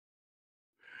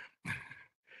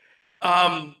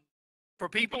For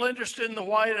people interested in the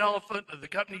white elephant of the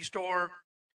company store,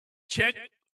 check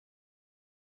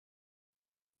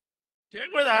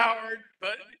with Howard,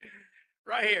 but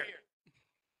right here.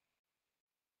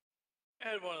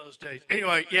 And one of those days.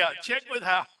 Anyway, yeah, check with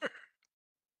Howard.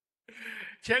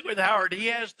 Check with Howard. He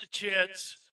has the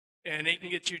chits, and he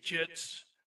can get you chits.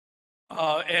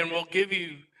 And we'll give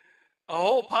you a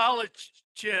whole pile of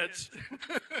chits.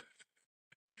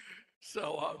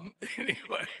 So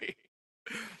anyway,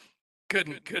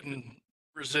 couldn't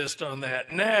resist on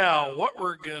that. Now, what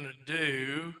we're gonna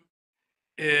do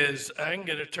is I'm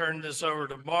gonna turn this over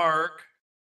to Mark.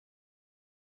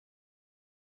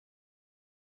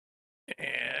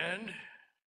 And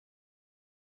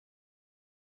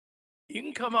you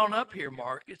can come on up here,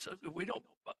 Mark. We don't.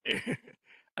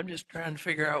 I'm just trying to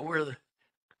figure out where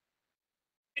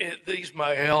these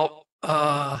might help.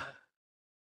 There,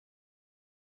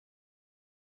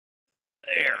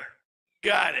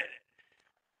 got it.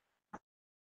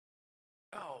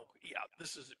 Oh yeah,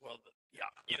 this is yeah.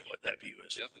 You know what that view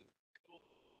is. Yep.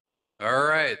 All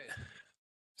right.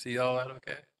 See all that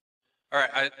okay? All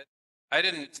right.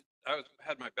 I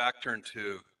had my back turned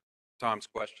to Tom's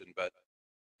question, but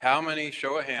how many,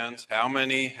 show of hands, how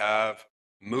many have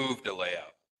moved a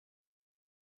layout?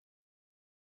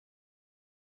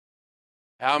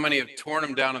 How many have torn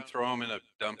them down and thrown them in a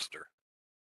dumpster?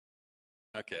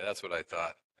 Okay, that's what I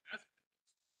thought.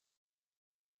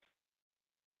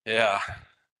 Yeah.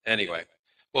 Anyway,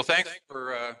 well, thanks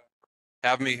for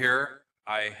having me here.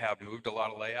 I have moved a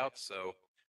lot of layouts, so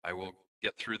I will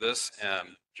get through this. And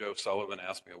Joe Sullivan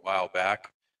asked me a while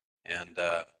back, and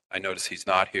I noticed he's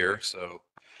not here, so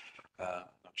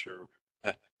not sure.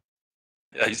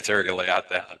 Yeah, he's tearing a layout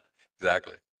down.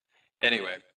 Exactly.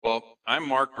 Anyway, well, I'm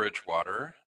Mark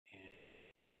Bridgewater.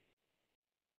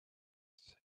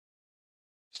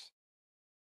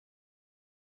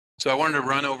 So I wanted to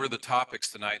run over the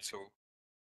topics tonight. So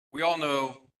we all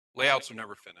know layouts are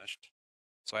never finished.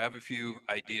 So I have a few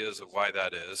ideas of why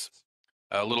that is.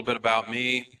 A little bit about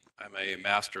me. I'm a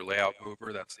master layout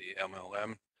mover. That's the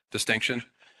MLM distinction.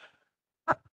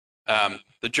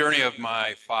 The journey of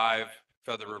my 5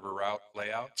 Feather River route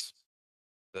layouts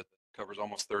that covers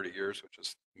almost 30 years, which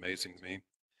is amazing to me.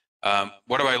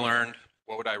 What have I learned?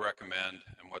 What would I recommend?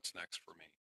 And what's next for me?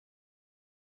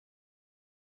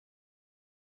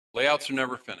 Layouts are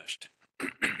never finished.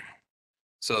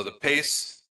 So the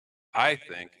pace, I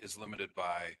think, is limited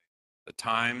by the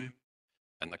time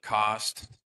and the cost,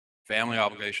 family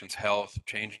obligations, health,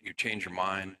 you change your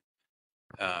mind.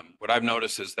 What I've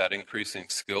noticed is that increasing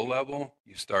skill level,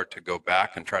 you start to go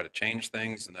back and try to change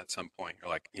things. And at some point you're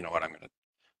like, you know what, I'm going to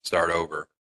start over.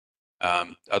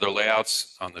 Other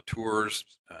layouts on the tours,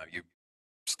 you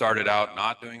started out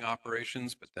not doing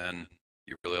operations, but then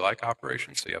you really like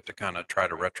operations. So you have to kind of try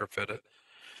to retrofit it.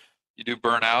 You do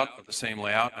burnout of the same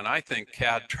layout. And I think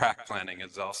CAD track planning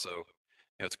is also,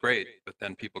 it's great, but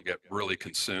then people get really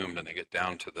consumed and they get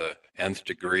down to the nth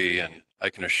degree. And I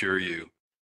can assure you,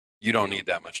 you don't need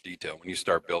that much detail. When you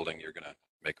start building, you're going to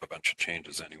make a bunch of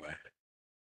changes anyway.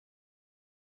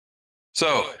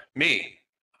 So me,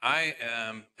 I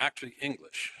am actually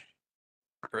English.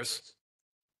 Chris?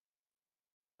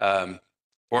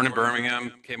 Born in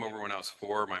Birmingham, came over when I was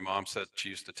 4. My mom said she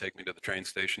used to take me to the train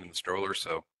station in the stroller,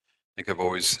 so I think I've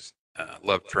always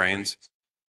loved trains.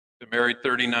 Been married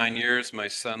 39 years. My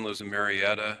son lives in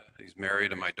Marietta. He's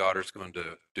married, and my daughter's going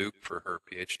to Duke for her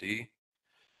PhD.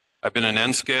 I've been in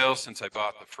N-scale since I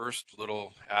bought the first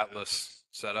little Atlas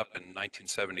setup in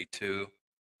 1972.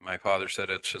 My father said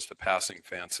it's just a passing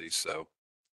fancy, so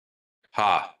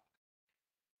ha.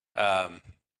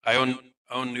 I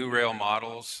own New Rail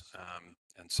models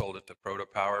and sold it to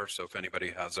Protopower. So if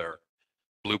anybody has our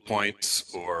blue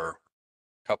points or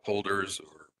cup holders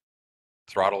or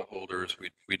throttle holders,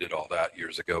 we did all that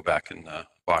years ago back in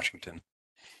Washington.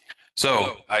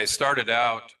 So I started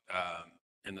out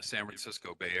in the San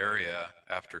Francisco Bay Area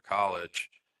after college,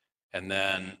 and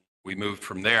then we moved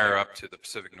from there up to the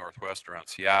Pacific Northwest around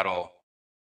Seattle.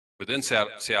 Within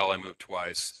Seattle, I moved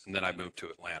twice, and then I moved to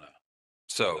Atlanta.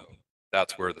 So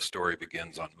that's where the story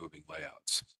begins on moving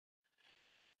layouts.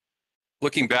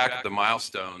 Looking back at the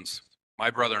milestones, my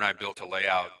brother and I built a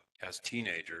layout as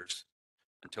teenagers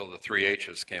until the 3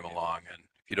 H's came along. And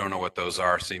if you don't know what those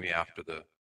are, see me after the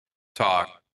talk.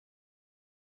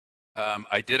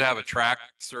 I did have a track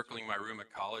circling my room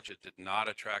at college. It did not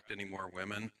attract any more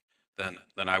women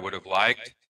than I would have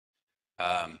liked.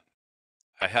 I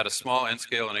had a small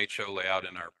N-scale and HO layout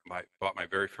in bought my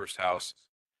very first house.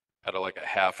 Had like a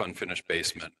half unfinished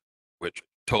basement, which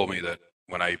told me that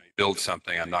when I build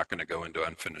something, I'm not going to go into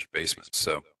unfinished basements.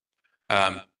 So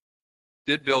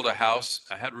did build a house.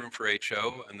 I had room for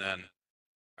HO, and then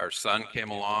our son came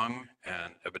along,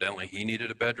 and evidently he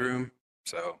needed a bedroom.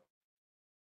 So,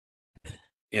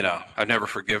 I've never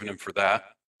forgiven him for that.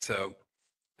 So,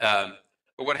 but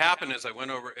what happened is I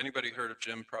went over. Anybody heard of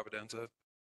Jim Providenza?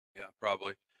 Yeah,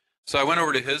 probably. So I went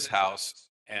over to his house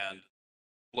and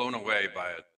blown away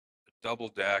by a double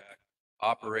deck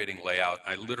operating layout.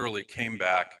 I literally came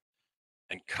back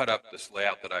and cut up this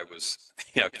layout that I was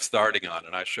starting on,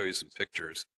 and I show you some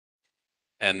pictures.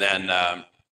 And then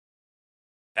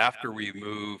after we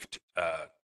moved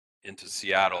into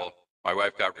Seattle, my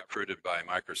wife got recruited by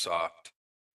Microsoft.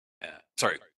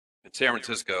 Sorry, in San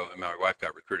Francisco, and my wife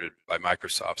got recruited by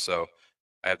Microsoft. So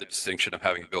I have the distinction of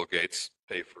having Bill Gates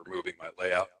pay for moving my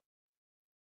layout.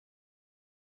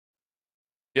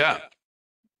 Yeah,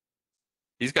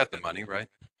 he's got the money, right?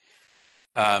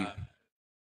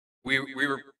 We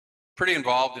were pretty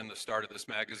involved in the start of this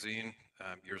magazine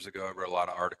years ago. I wrote a lot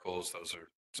of articles. Those are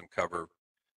some cover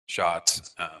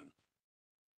shots.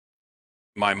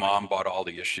 My mom bought all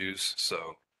the issues,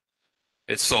 so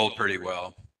it sold pretty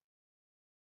well.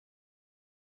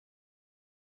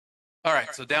 All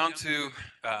right, so down to,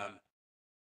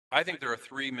 I think there are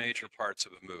three major parts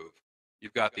of a move.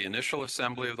 You've got the initial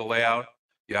assembly of the layout,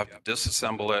 you have to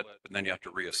disassemble it, and then you have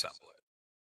to reassemble it.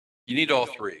 You need all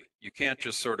three. You can't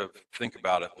just sort of think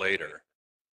about it later.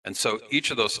 And so each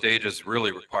of those stages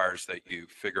really requires that you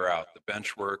figure out the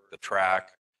bench work, the track,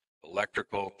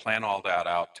 electrical, plan all that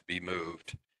out to be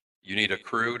moved. You need a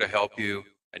crew to help you,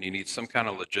 and you need some kind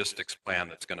of logistics plan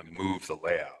that's going to move the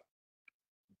layout.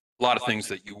 A lot of things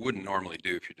that you wouldn't normally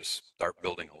do if you just start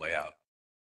building a layout.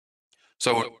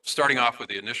 So starting off with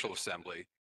the initial assembly,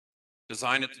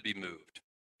 design it to be moved.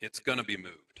 It's going to be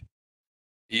moved.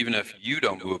 Even if you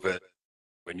don't move it,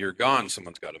 when you're gone,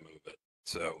 someone's got to move it.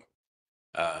 So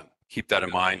keep that in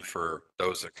mind for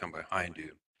those that come behind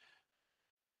you.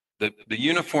 The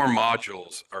uniform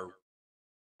modules are,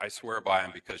 I swear by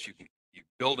them, because you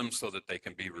build them so that they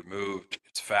can be removed.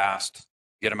 It's fast.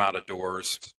 Get them out of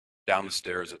doors, down the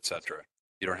stairs, etc.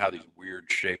 You don't have these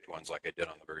weird shaped ones like I did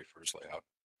on the very first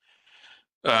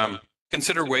layout.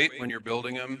 Consider weight when you're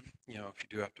building them. If you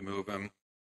do have to move them.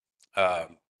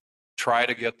 Try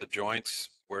to get the joints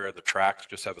where the tracks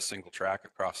just have a single track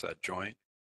across that joint,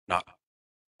 not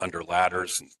under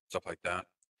ladders and stuff like that.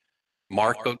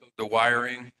 Mark the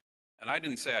wiring. And I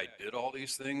didn't say I did all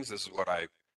these things. This is what I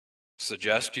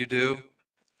suggest you do.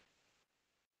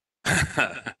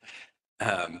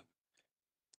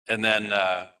 And then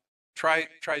try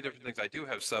different things. I do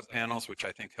have sub panels, which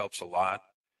I think helps a lot.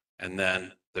 And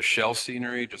then the shell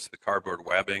scenery, just the cardboard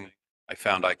webbing, I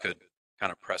found I could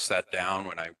kind of press that down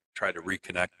when I try to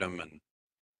reconnect them and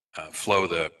flow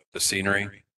the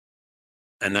scenery.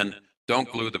 And then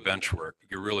don't glue the bench work.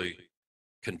 You really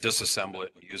can disassemble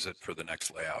it and use it for the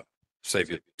next layout. Save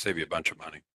you a bunch of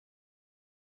money.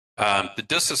 The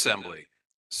disassembly.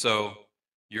 So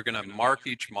you're going to mark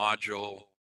each module.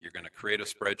 You're going to create a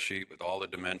spreadsheet with all the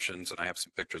dimensions, and I have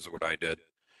some pictures of what I did.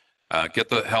 Get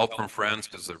the help from friends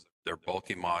because they're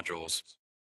bulky modules.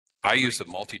 I use a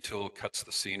multi-tool, cuts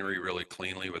the scenery really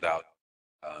cleanly without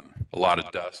a lot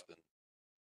of dust.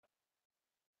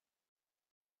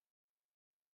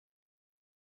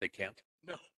 They can't?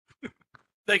 No.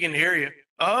 They can hear you.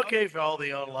 Okay, for all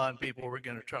the online people, we're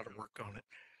going to try to work on it.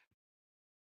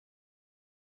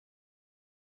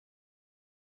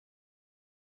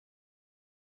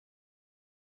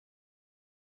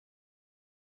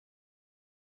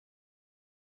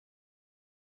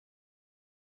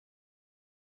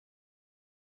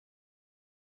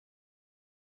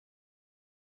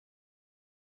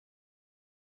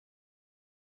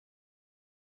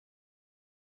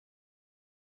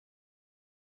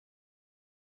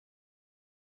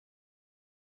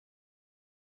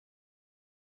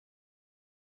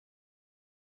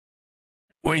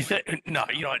 When you think, no,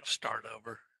 you don't have to start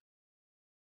over.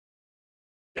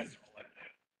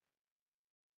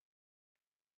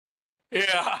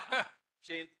 Yeah.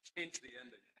 Change the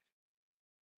ending.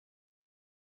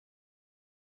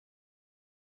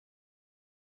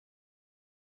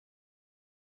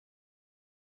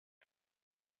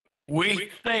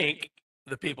 We think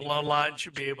the people online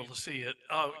should be able to see it.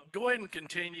 Go ahead and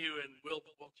continue, and we'll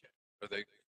check. Are they?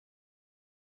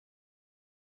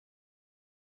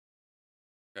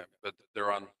 Okay, but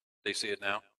they're on. They see it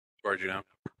now, as far as you know.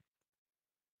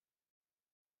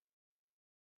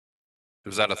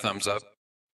 Was that a thumbs up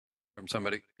from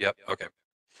somebody? Yep. Okay.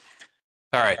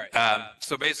 All right.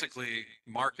 So basically,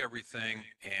 mark everything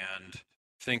and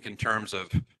think in terms of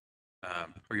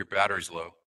where your battery's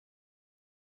low.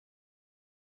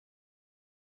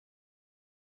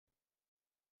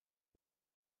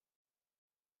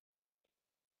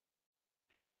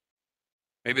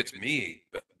 Maybe it's me,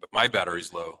 but my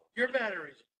battery's low. Your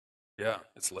batteries. Yeah,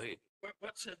 it's late.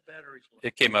 What said batteries?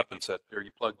 It came up and said, "Are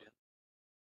you plugged in?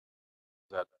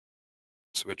 Is that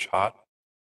switch hot?"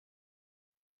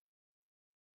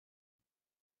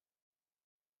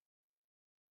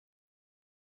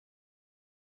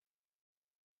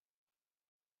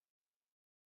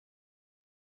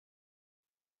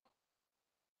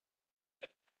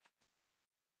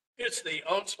 It's the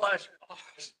on slash.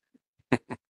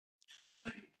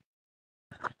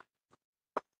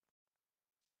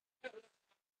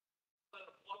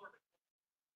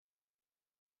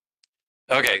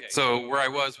 Okay, so where I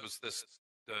was this,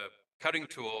 the cutting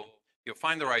tool, you'll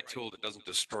find the right tool that doesn't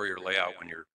destroy your layout when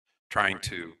you're trying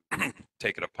to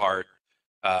take it apart.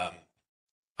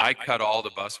 I cut all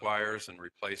the bus wires and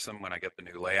replace them when I get the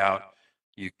new layout.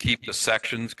 You keep the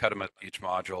sections, cut them at each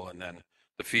module, and then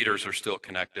the feeders are still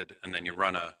connected, and then you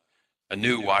run a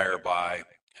new wire by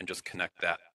and just connect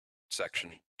that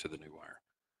section to the new wire.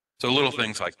 So little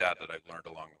things like that I've learned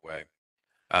along the way.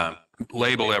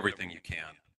 Label everything you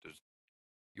can.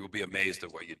 You will be amazed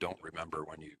at what you don't remember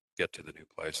when you get to the new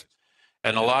place.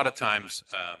 And a lot of times,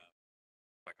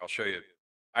 like I'll show you,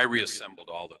 I reassembled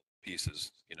all the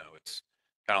pieces. You know, it's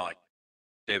kind of like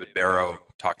David Barrow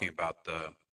talking about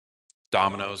the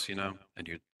dominoes, you know, and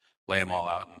you lay them all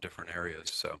out in different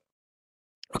areas. So,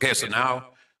 okay, so now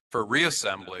for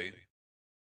reassembly,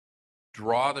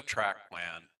 draw the track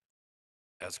plan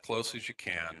as close as you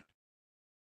can,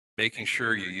 making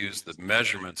sure you use the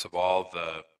measurements of all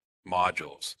the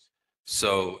modules.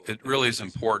 So it really is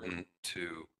important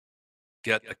to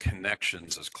get the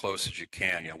connections as close as you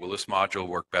can. You know, will this module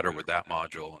work better with that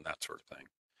module and that sort of thing.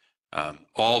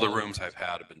 All the rooms I've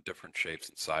had have been different shapes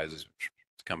and sizes, which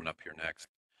is coming up here next.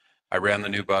 I ran the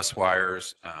new bus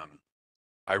wires.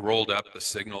 I rolled up the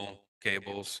signal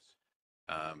cables.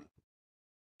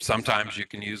 Sometimes you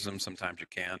can use them, sometimes you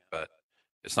can't, but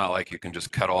it's not like you can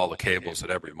just cut all the cables at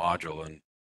every module and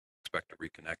expect to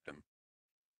reconnect them.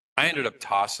 I ended up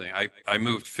tossing, I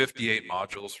moved 58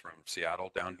 modules from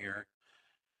Seattle down here.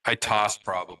 I tossed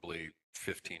probably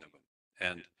 15 of them.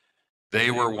 And they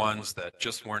were ones that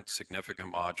just weren't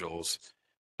significant modules.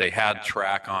 They had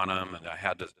track on them and I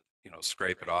had to, you know,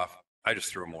 scrape it off. I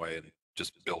just threw them away and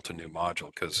just built a new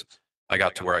module because I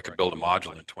got to where I could build a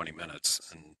module in 20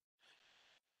 minutes. And,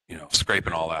 you know,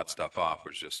 scraping all that stuff off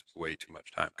was just way too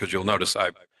much time. Because you'll notice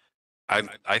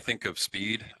I think of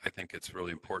speed. I think it's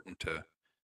really important to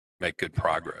make good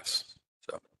progress.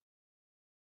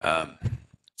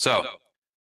 So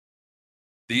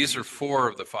these are 4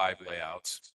 of the 5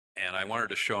 layouts, and I wanted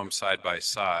to show them side by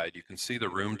side. You can see the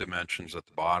room dimensions at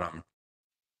the bottom.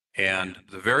 And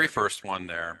the very first one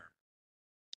there,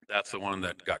 that's the one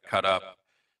that got cut up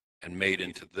and made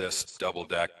into this double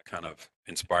deck, kind of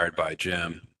inspired by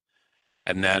Jim.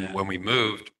 And then when we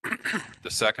moved, the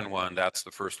second one, that's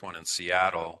the first one in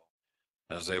Seattle.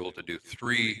 I was able to do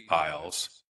 3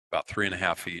 aisles, about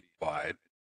 3.5 feet wide.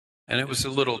 And it was a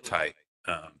little tight.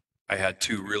 I had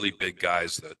 2 really big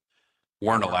guys that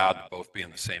weren't allowed to both be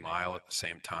in the same aisle at the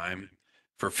same time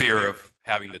for fear of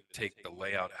having to take the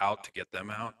layout out to get them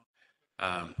out.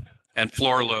 And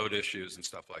floor load issues and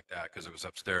stuff like that because it was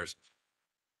upstairs.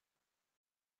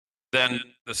 Then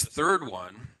this third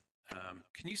one,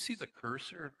 can you see the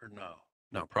cursor or no?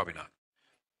 No, probably not.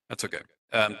 That's okay.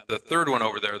 The third one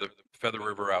over there, the Feather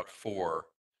River Out 4,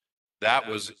 that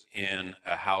was in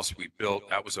a house we built.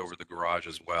 That was over the garage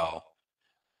as well.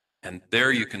 And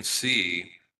there you can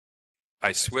see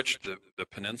I switched the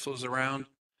peninsulas around,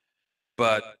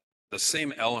 but the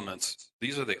same elements,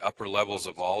 these are the upper levels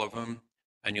of all of them.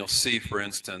 And you'll see, for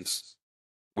instance,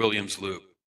 Williams Loop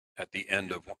at the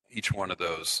end of each one of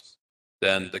those.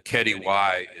 Then the Keddy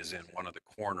Y is in one of the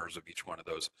corners of each one of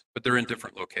those, but they're in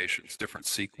different locations, different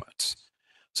sequence.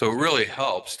 So it really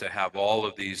helps to have all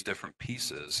of these different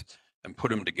pieces and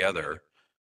put them together.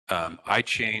 I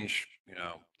changed, you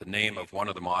know, the name of one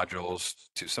of the modules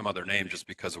to some other name just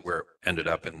because of where it ended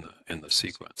up in the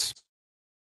sequence.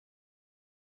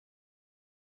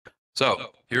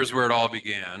 So here's where it all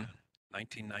began,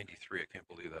 1993. I can't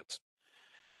believe that's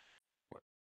what,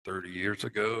 30 years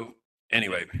ago.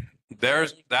 Anyway,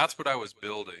 that's what I was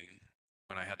building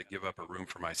when I had to give up a room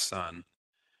for my son.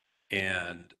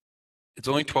 And it's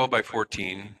only 12 by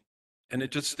 14, and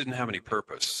it just didn't have any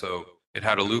purpose. So it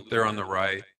had a loop there on the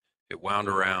right. It wound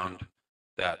around.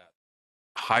 That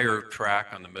higher track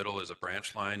on the middle is a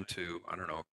branch line to, I don't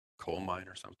know, coal mine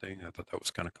or something. I thought that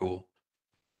was kind of cool.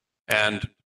 And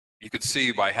you could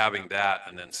see by having that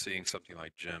and then seeing something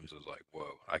like Jim's, it was like,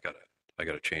 whoa, I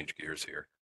gotta change gears here.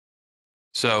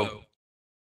 So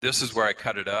this is where I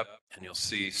cut it up, and you'll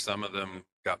see some of them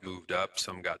got moved up,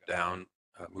 some got down,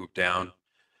 moved down.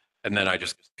 And then I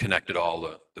just connected all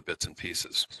the bits and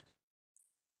pieces.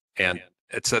 And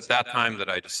it's at that time that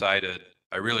I decided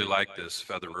I really like this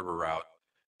Feather River route.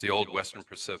 The old Western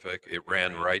Pacific, it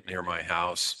ran right near my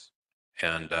house,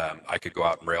 and I could go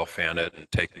out and rail fan it and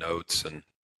take notes. And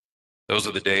those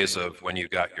are the days of when you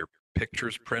got your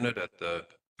pictures printed at the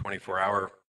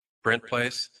 24-hour print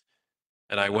place.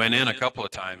 And I went in a couple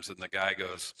of times, and the guy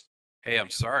goes, "Hey,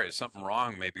 I'm sorry, is something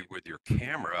wrong maybe with your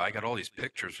camera? I got all these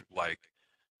pictures of like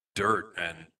dirt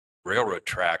and railroad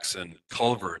tracks and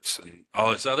culverts and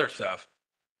all this other stuff."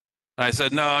 And I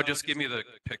said, "No, just give me the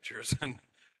pictures and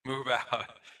move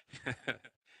out."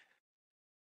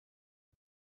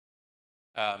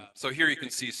 So here you can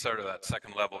see sort of that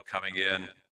second level coming in.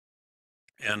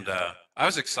 And I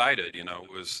was excited, you know,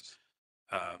 it was,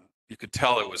 you could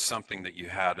tell it was something that you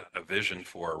had a vision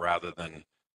for rather than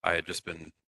I had just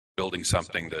been building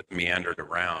something that meandered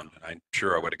around. And I'm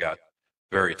sure I would have got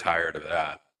very tired of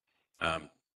that.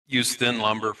 Use thin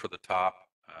lumber for the top.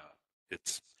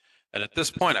 And at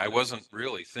this point, I wasn't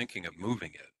really thinking of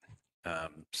moving it.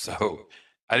 So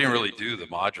I didn't really do the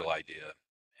module idea.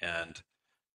 And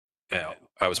you know,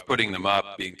 I was putting them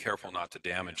up, being careful not to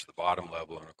damage the bottom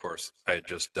level. And of course, I had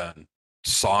just done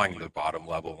sawing the bottom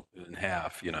level in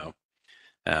half, you know.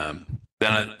 Then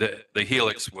the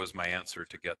helix was my answer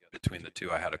to get between the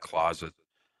two. I had a closet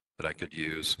that I could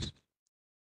use.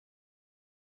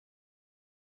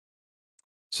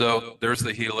 So there's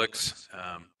the helix.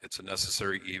 It's a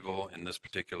necessary evil in this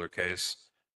particular case.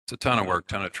 It's a ton of work,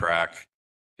 ton of track.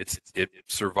 It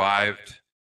survived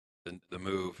the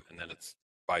move, and then it's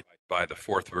by the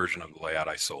fourth version of the layout,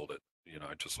 I sold it. You know,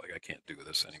 I just like, I can't do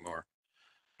this anymore.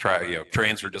 You know,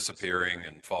 trains are disappearing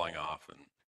and falling off, and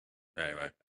anyway.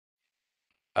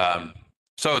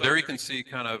 So there you can see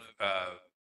kind of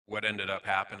what ended up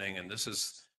happening, and this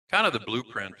is kind of the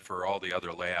blueprint for all the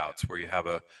other layouts where you have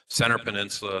a center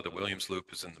peninsula. The Williams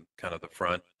Loop is in kind of the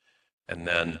front, and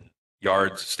then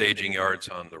yards, staging yards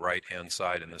on the right-hand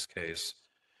side in this case.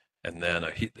 And then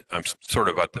I'm sort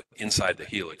of at the inside the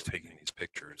helix taking these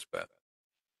pictures, but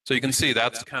so you can see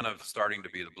that's kind of starting to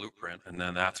be the blueprint. And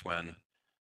then that's when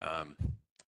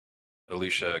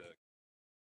Alicia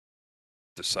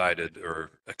decided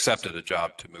or accepted a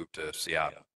job to move to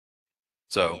Seattle.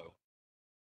 So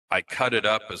I cut it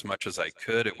up as much as I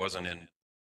could. It wasn't in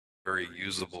very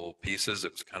usable pieces.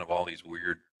 It was kind of all these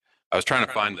weird. I was trying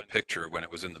to find the picture when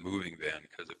it was in the moving van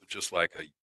because it was just like a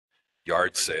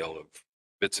yard sale of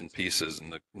bits and pieces,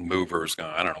 and the movers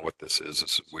going, "I don't know what this is.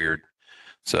 This is weird."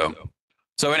 So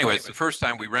anyways, the first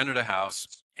time we rented a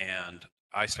house, and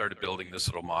I started building this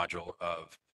little module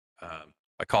of,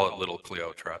 I call it Little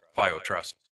Clio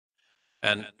Trust.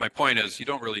 And my point is, you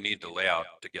don't really need to lay out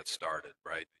to get started,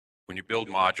 right? When you build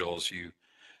modules, you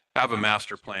have a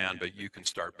master plan, but you can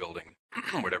start building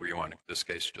whatever you want. In this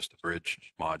case, just a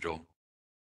bridge module.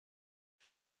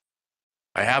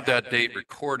 I have that date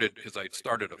recorded because I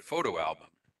started a photo album,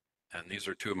 and these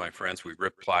are two of my friends. We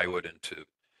ripped plywood into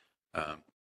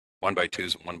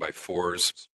 1x2s and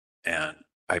 1x4s, and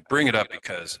I bring it up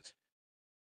because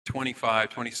 25,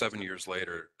 27 years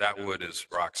later, that wood is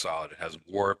rock solid. It hasn't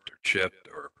warped or chipped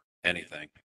or anything,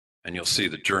 and you'll see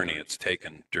the journey it's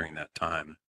taken during that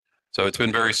time. So it's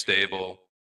been very stable,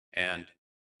 and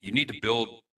you need to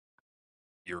build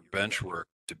your bench work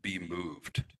to be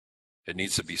moved. It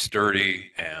needs to be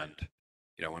sturdy, and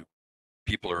you know, when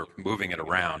people are moving it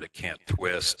around, it can't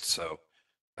twist. So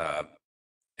a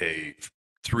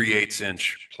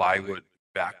 3/8-inch plywood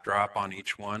backdrop on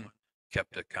each one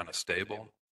kept it kind of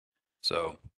stable.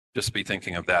 So just be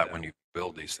thinking of that when you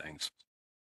build these things.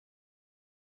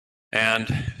 And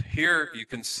here you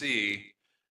can see,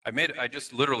 I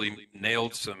just literally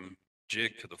nailed some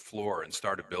jig to the floor and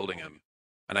started building them.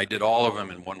 And I did all of them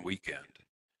in one weekend,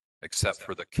 except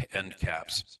for the end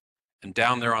caps. And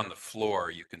down there on the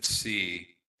floor, you can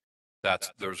see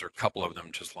that those are a couple of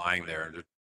them just lying there.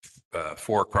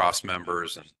 4 cross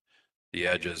members and the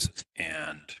edges.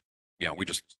 And, you know, we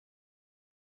just,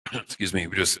 excuse me,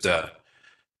 we just got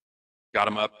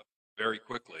them up very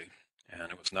quickly.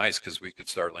 And it was nice because we could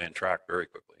start laying track very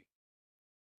quickly.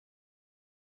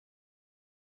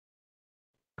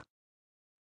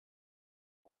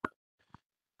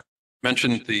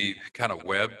 Mentioned the kind of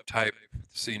web type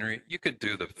scenery. You could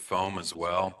do the foam as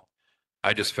well.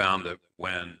 I just found that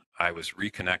when I was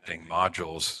reconnecting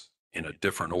modules in a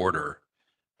different order,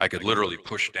 I could literally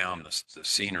push down the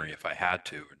scenery if I had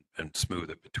to and smooth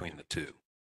it between the two.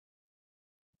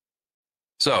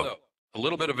 So a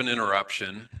little bit of an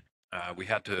interruption. We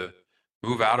had to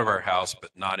move out of our house,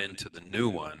 but not into the new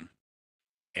one.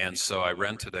 And so I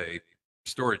rented a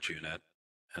storage unit,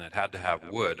 and it had to have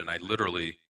wood, and I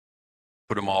literally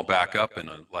put them all back up in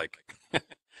a like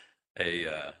they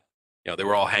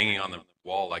were all hanging on the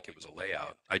wall like it was a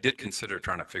layout. I did consider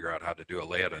trying to figure out how to do a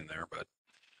layout in there, but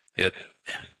it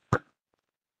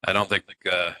I don't think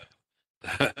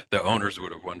the owners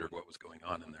would have wondered what was going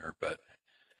on in there. But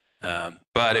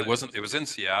it wasn't. It was in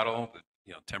Seattle.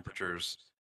 Temperatures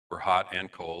were hot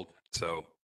and cold. So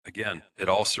again, it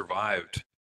all survived.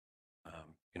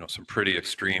 Some pretty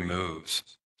extreme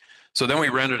moves. So then we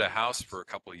rented a house for a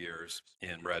couple of years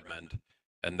in Redmond,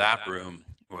 and that room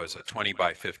was a 20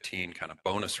 by 15 kind of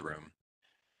bonus room.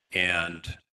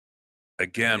 And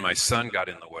again, my son got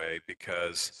in the way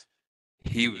because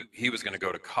he was going to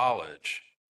go to college,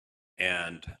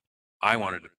 and I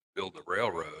wanted to build the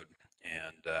railroad,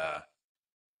 and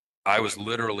I was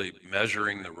literally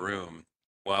measuring the room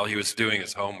while he was doing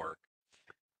his homework.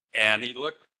 And he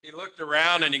looked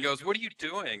around and he goes, "What are you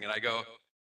doing?" And I go,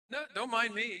 "No, don't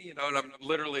mind me." And I'm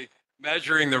literally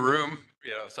measuring the room,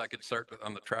 so I could start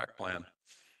on the track plan.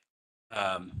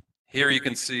 Here you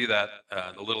can see that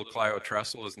the little Clio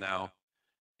trestle is now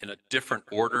in a different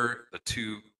order. The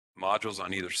two modules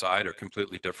on either side are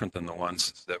completely different than the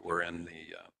ones that were in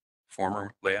the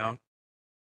former layout.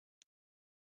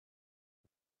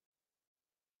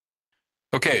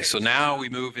 Okay, so now we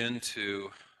move into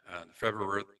the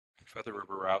Feather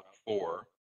River Route 4.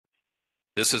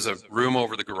 This is a room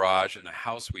over the garage in a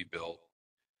house we built,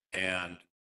 and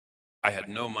I had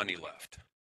no money left.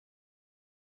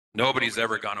 Nobody's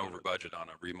ever gone over budget on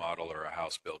a remodel or a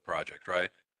house build project, right?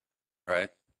 Right?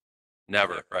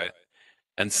 Never, right?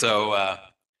 And so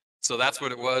that's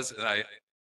what it was. And I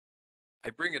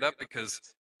bring it up because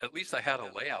at least I had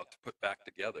a layout to put back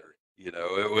together.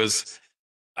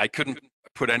 I couldn't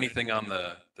put anything on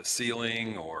the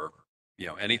ceiling or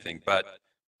anything, but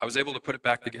I was able to put it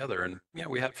back together, and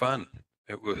we had fun.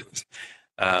 It was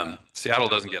Seattle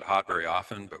doesn't get hot very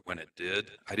often, but when it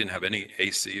did, I didn't have any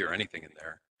AC or anything in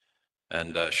there.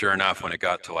 And sure enough, when it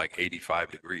got to like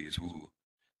 85 degrees,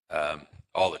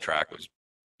 all the track was,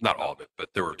 not all of it,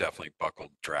 but there were definitely buckled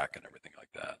track and everything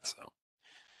like that. So,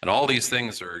 and all these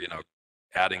things are,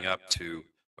 adding up to,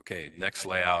 okay, next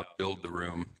layout, build the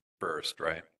room first,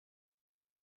 right?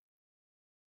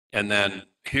 And then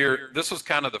here, this was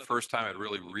kind of the first time I'd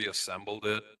really reassembled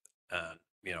it,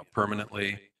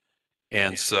 permanently.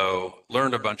 And so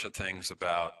learned a bunch of things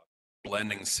about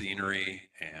blending scenery.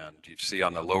 And you see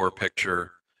on the lower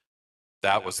picture,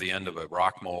 that was the end of a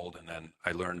rock mold. And then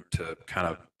I learned to kind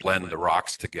of blend the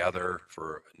rocks together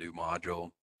for a new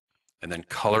module. And then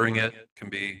coloring it can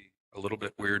be a little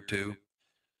bit weird too,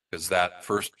 because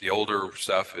the older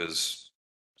stuff is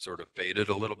sort of faded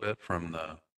a little bit from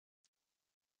the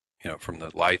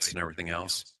lights and everything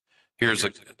else. Here's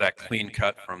that clean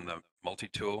cut from the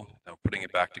multi-tool, putting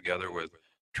it back together with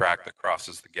track that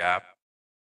crosses the gap.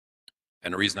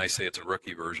 And the reason I say it's a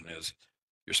rookie version is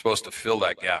you're supposed to fill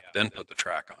that gap, then put the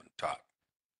track on top.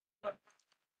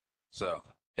 So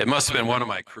it must have been one of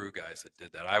my crew guys that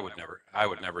did that. I would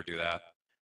never do that.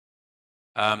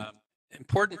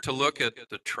 Important to look at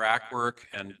the track work,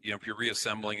 and if you're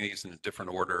reassembling these in a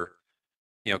different order,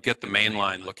 get the main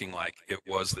line looking like it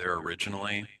was there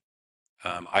originally.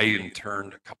 I even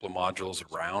turned a couple of modules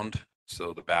around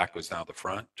so the back was now the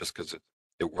front, just because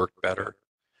it worked better.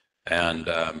 And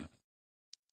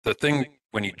the thing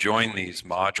when you join these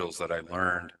modules that I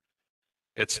learned,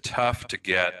 it's tough to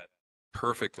get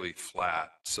perfectly flat,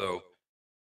 so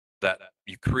that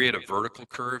you create a vertical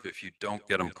curve if you don't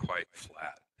get them quite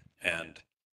flat. And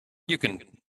you can,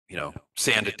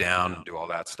 sand it down and do all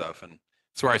that stuff. And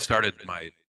that's where I started my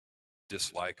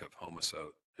dislike of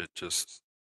Homosote. It just,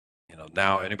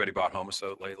 now anybody bought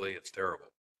Homosote lately? It's terrible.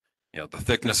 The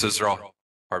thicknesses are all,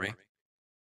 pardon me?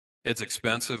 It's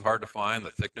expensive, hard to find.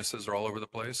 The thicknesses are all over the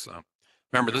place. So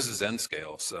remember, this is N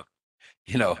scale. So,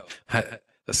 a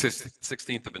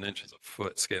 16th of an inch is a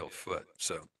foot, scale foot.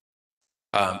 So,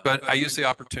 but I used the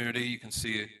opportunity. You can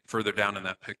see further down in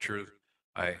that picture,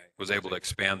 I was able to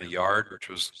expand the yard, which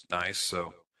was nice.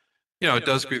 So, it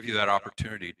does give you that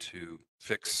opportunity to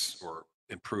fix or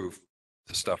improve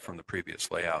the stuff from the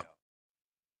previous layout.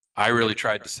 I really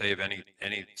tried to save any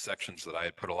sections that I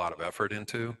had put a lot of effort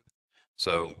into.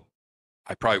 So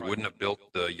I probably wouldn't have built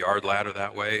the yard ladder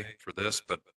that way for this,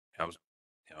 but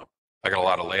I got a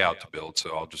lot of layout to build,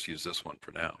 so I'll just use this one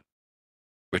for now,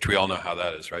 which we all know how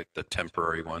that is, right? The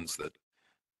temporary ones that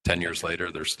 10 years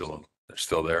later, they're still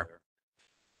there.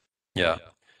 Yeah.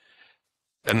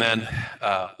 And then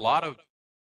a lot of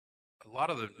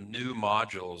the new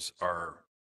modules are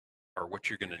what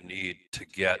you're going to need to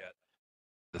get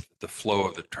the flow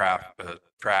of the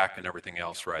track and everything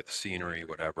else, right? The scenery,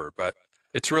 whatever. But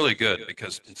it's really good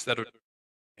because instead of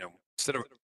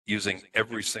using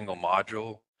every single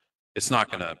module,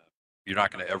 you're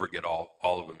not gonna ever get all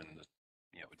of them in the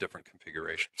different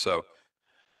configuration. So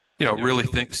really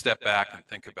step back and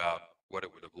think about what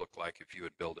it would have looked like if you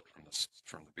had built it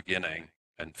from the beginning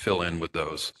and fill in with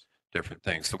those different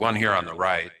things. The one here on the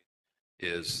right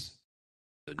is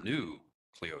the new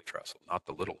Clio trestle, not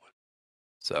the little one.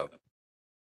 So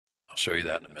I'll show you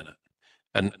that in a minute.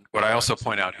 And what I also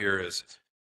point out here is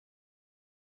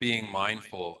being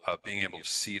mindful of being able to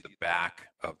see the back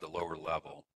of the lower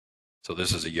level. So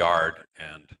this is a yard,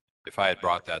 and if I had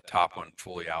brought that top one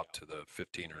fully out to the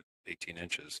 15 or 18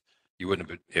 inches, you wouldn't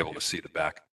have been able to see the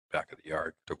back of the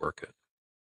yard to work it.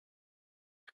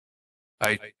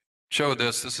 I show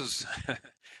this. This is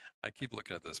I keep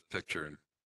looking at this picture, and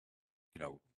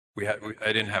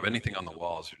I didn't have anything on the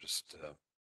walls. You're just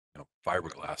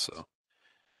fiberglass. So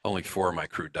only 4 of my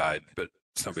crew died, but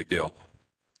it's no big deal.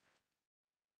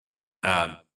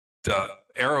 The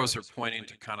arrows are pointing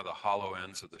to kind of the hollow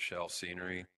ends of the shell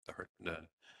scenery,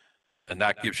 and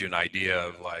that gives you an idea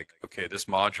of like, okay, this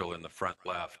module in the front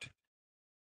left,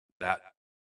 that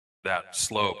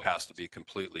slope has to be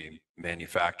completely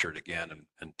manufactured again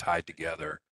and tied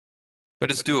together, but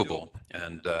it's doable.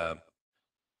 And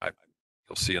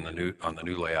you'll see on the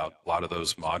new layout, a lot of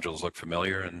those modules look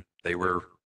familiar, and they were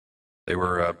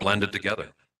blended together.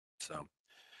 So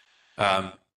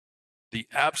the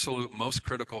absolute most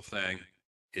critical thing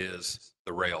is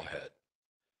the rail head.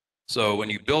 So when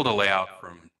you build a layout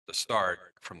from the start,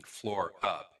 from the floor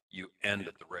up, you end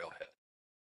at the rail head.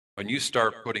 When you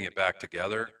start putting it back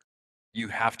together, you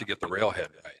have to get the rail head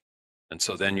right. And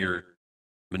so then you're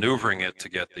maneuvering it to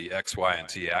get the X, Y, and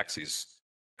Z axes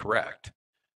correct.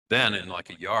 Then in like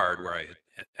a yard where I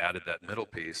added that middle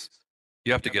piece,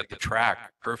 you have to get the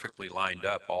track perfectly lined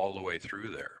up all the way through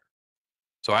there.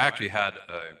 So I actually had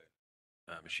a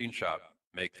machine shop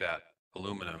make that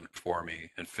aluminum for me,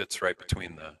 and fits right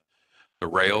between the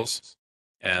rails.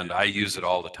 And I use it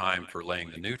all the time for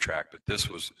laying the new track, but this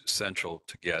was essential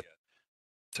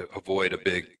to avoid a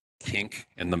big kink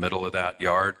in the middle of that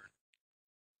yard.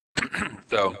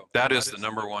 So that is the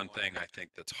number one thing I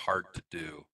think that's hard to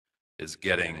do, is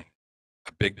getting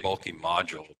a big bulky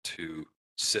module to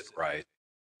sit right.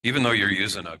 Even though you're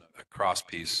using a cross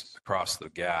piece across the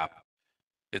gap,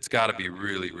 it's got to be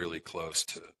really, really close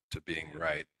to being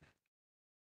right.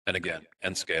 And again,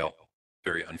 end scale,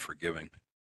 very unforgiving.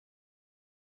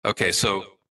 Okay, so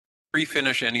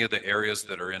pre-finish any of the areas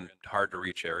that are in hard to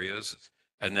reach areas,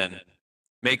 and then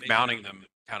make mounting them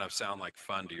kind of sound like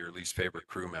fun to your least favorite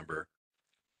crew member.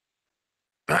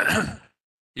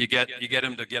 You get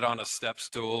him to get on a step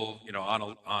stool,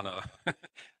 on a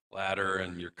ladder,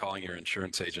 and you're calling your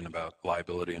insurance agent about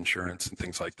liability insurance and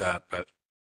things like that. But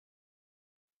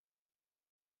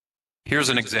here's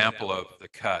an example of the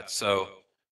cut. So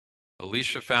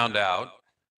Alicia found out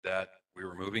that we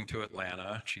were moving to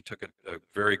Atlanta. She took a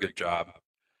very good job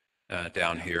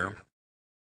down here.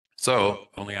 So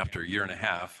only after a year and a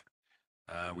half,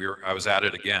 I was at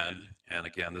it again. And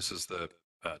again, this is the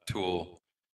tool.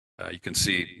 You can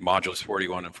see modules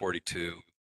 41 and 42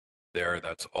 there.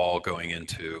 That's all going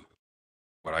into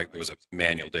what was a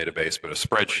manual database, but a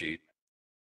spreadsheet.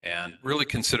 And really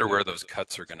consider where those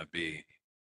cuts are going to be.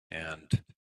 And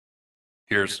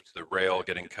here's the rail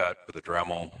getting cut with a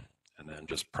Dremel, and then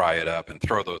just pry it up and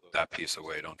throw that piece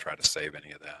away. Don't try to save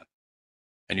any of that.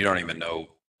 And you don't even know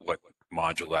what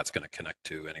module that's going to connect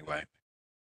to anyway.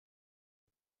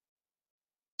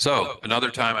 So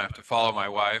another time I have to follow my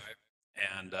wife,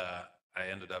 and I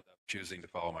ended up choosing to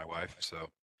follow my wife. So,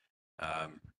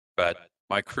 but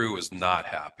my crew was not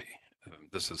happy.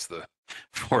 This is the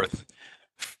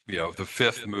the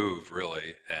fifth move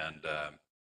really. And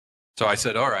so I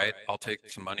said, all right, I'll take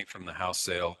some money from the house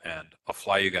sale and I'll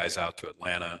fly you guys out to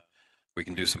Atlanta. We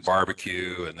can do some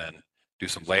barbecue and then do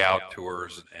some layout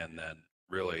tours. And then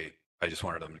really, I just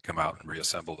wanted them to come out and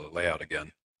reassemble the layout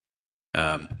again.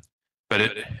 But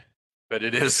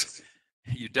it is,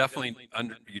 you definitely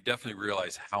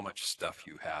realize how much stuff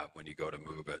you have when you go to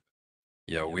move it.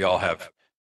 We all have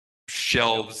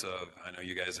shelves I know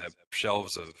you guys have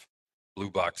shelves of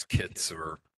blue box kits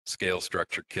or scale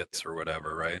structure kits or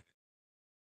whatever, right?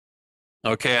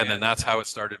 Okay, and then that's how it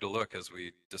started to look as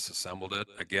we disassembled it.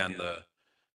 Again,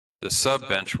 the sub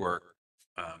bench work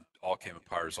all came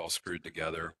apart, is all screwed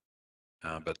together.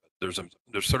 But there's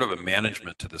sort of a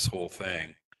management to this whole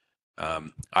thing.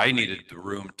 I needed the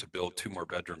room to build 2 more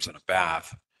bedrooms and a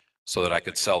bath so that I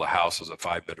could sell the house as a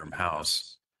 5-bedroom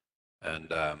house.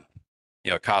 And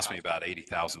it cost me about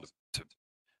 $80,000 to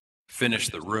finish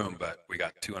the room, but we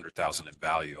got 200,000 in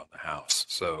value on the house.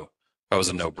 So that was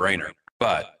a no-brainer.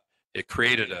 But it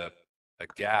created a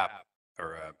gap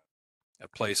or a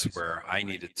place where I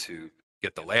needed to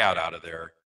get the layout out of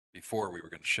there before we were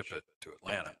going to ship it to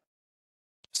Atlanta.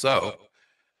 So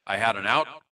I had an out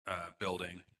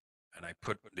building, and I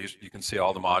put these. You can see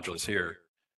all the modules here,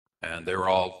 and they were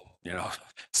all, you know,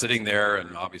 sitting there.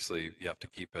 And obviously, you have to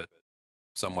keep it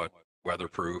somewhat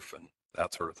weatherproof and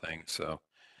that sort of thing. So,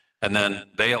 and then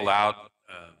they allowed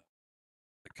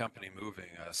the company moving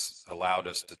us allowed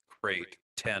us to create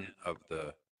 10 of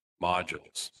the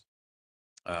modules.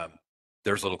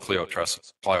 There's a little plyo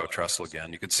trestle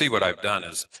again. You can see what I've done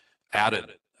is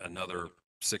added another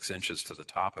 6 inches to the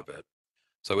top of it.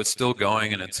 So it's still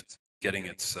going, and it's getting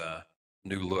its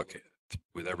new look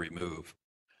with every move.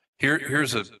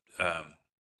 Here's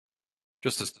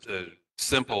just a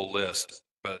simple list,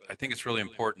 but I think it's really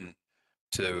important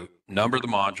to number the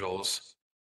modules,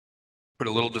 put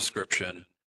a little description,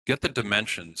 get the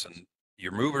dimensions, and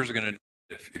your movers are going to,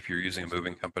 if you're using a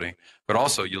moving company, but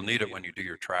also you'll need it when you do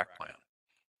your track plan.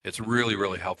 It's really,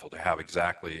 really helpful to have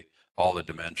exactly all the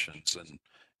dimensions, and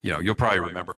you know, you'll probably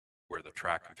remember where the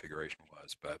track configuration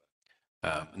was, but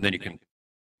and then you can,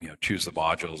 you know, choose the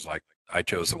modules. Like I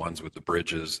chose the ones with the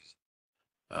bridges,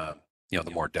 you know,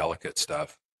 the more delicate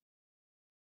stuff.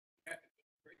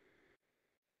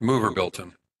 Mover built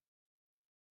them.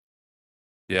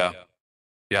 Yeah.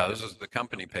 Yeah, this is the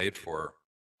company paid for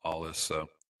all this. So,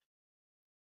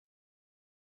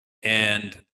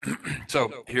 and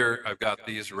so here I've got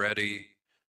these ready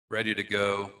to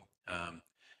go.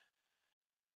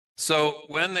 So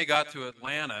when they got to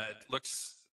Atlanta, it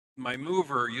looks, my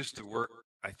mover used to work,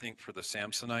 I think, for the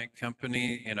Samsonite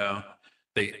company, you know,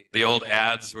 the old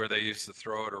ads where they used to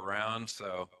throw it around.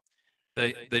 So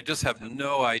they just have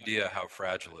no idea how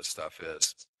fragile this stuff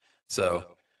is. So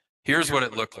here's what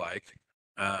it looked like.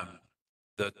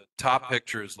 The top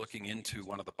picture is looking into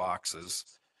one of the boxes.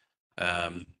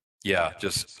 Yeah,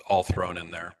 just all thrown in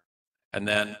there. And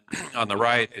then on the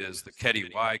right is the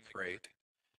Keddy Y crate.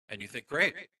 And you think,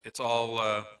 great, it's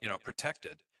all, you know,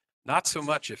 protected. Not so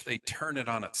much if they turn it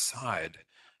on its side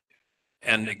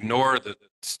and ignore the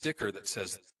sticker that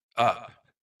says up.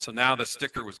 So now the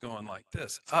sticker was going like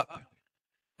this, up.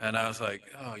 And I was like,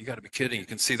 oh, you got to be kidding. You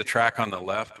can see the track on the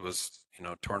left was, you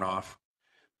know, torn off.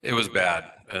 It was bad.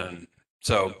 And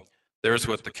so there's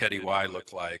what the Keddy Y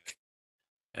looked like.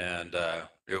 And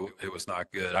it was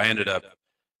not good. I ended up,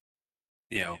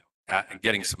 you know,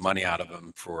 getting some money out of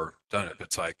them for done it.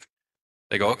 It's like,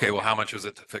 they go, okay, well, how much was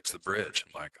it to fix the bridge?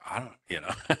 I'm like, I don't, you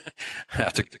know,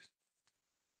 have to,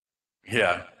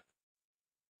 yeah.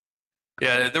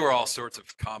 Yeah, there were all sorts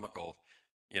of comical,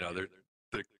 you know, the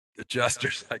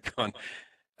adjusters like going,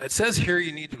 it says here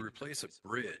you need to replace a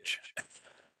bridge.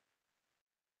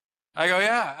 I go,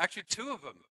 yeah, actually 2 of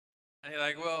them. And you're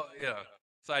like, well, you know,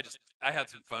 so I had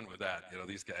some fun with that, you know,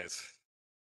 these guys.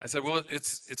 I said, well,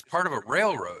 it's part of a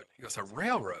railroad. He goes, a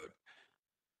railroad?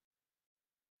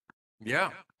 Yeah,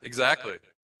 exactly.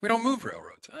 We don't move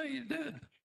railroads. Oh, you did.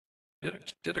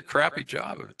 Did a crappy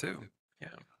job of it too.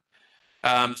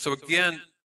 Yeah. So again,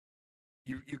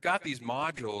 you've got these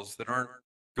modules that aren't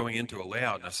going into a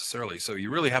layout necessarily. So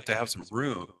you really have to have some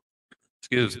room,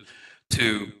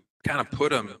 to kind of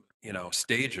put them, you know,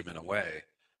 stage them in a way.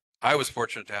 I was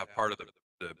fortunate to have part of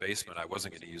the basement I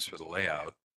wasn't going to use for the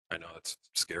layout. I know it's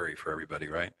scary for everybody,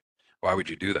 right? Why would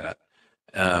you do that?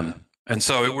 And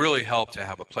so it really helped to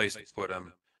have a place to put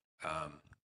them.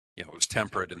 You know, it was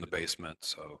temperate in the basement,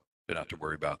 so didn't have to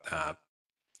worry about that.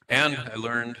 And I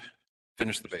learned,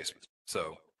 finish the basement.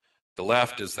 So the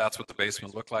left is, that's what the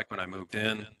basement looked like when I moved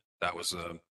in. That was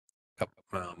a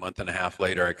month and a half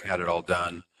later, I had it all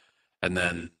done. And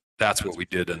then that's what we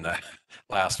did in the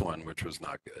last one, which was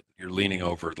not good. You're leaning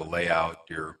over the layout.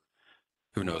 You're,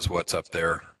 who knows what's up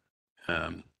there.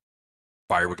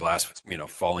 Fiberglass, you know,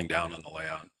 falling down on the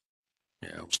layout.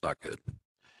 Yeah, it was not good.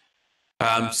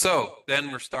 So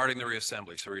then we're starting the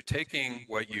reassembly. So we're taking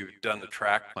what you've done the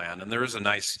track plan, and there is a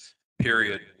nice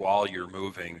period while you're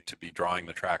moving to be drawing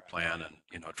the track plan and,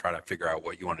 you know, try to figure out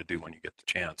what you want to do when you get the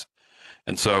chance.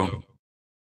 And so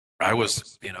I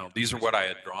was, you know, these are what I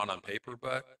had drawn on paper,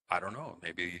 but I don't know,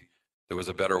 maybe there was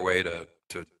a better way to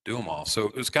do them all. So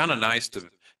it was kind of nice to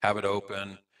have it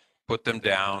open, put them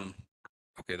down.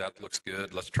 Okay, that looks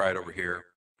good. Let's try it over here.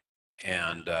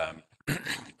 And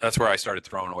that's where I started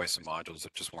throwing away some modules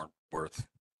that just weren't worth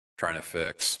trying to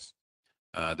fix.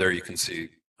 There you can see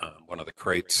one of the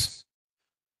crates.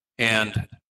 And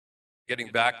getting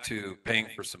back to paying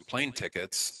for some plane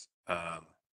tickets,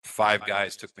 5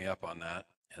 guys took me up on that.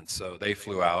 And so they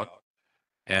flew out.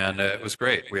 And it was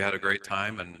great. We had a great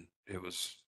time, and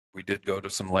we did go to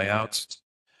some layouts,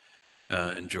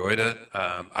 enjoyed it.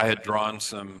 I had drawn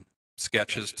some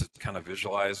sketches to kind of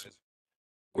visualize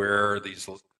where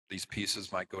these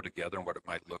pieces might go together and what it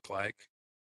might look like.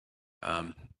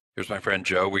 Here's my friend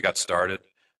Joe. We got started.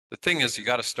 The thing is, you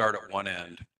got to start at one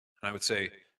end. And I would say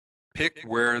pick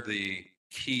where the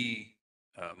key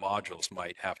modules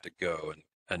might have to go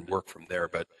and work from there,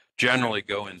 but generally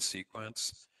go in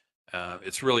sequence.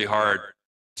 It's really hard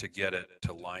to get it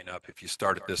to line up if you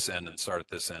start at this end and start at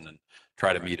this end and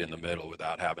try to meet in the middle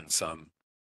without having some,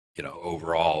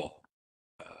 overall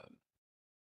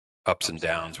ups and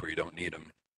downs where you don't need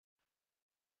them.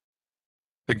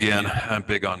 Again, I'm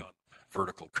big on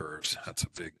vertical curves. That's a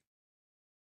big.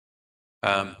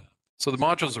 So the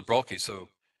modules are bulky, so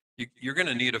you're going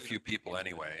to need a few people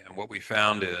anyway. And what we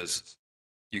found is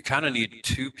you kind of need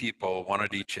two people, one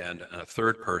at each end, and a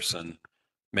third person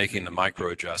making the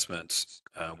micro adjustments.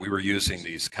 We were using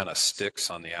these kind of sticks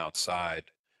on the outside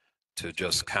to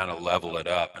just kind of level it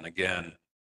up. And again,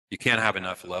 you can't have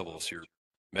enough levels. You're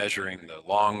measuring the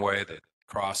long way, the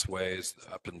crossways,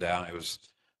 the up and down. It was,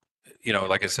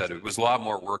 like I said, it was a lot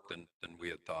more work than we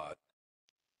had thought.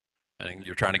 And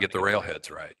you're trying to get the railheads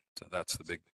right. So that's the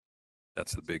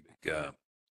big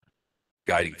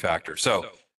guiding factor. So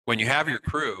when you have your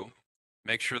crew,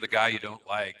 make sure the guy you don't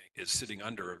like is sitting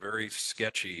under a very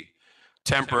sketchy,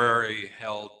 temporary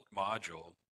held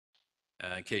module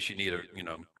in case you need a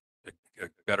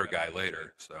better guy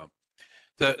later.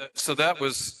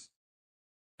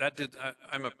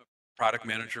 I'm a product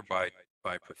manager by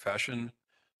profession.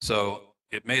 So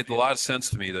it made a lot of sense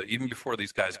to me that even before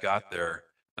these guys got there,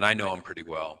 and I know them pretty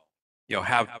well,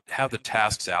 have the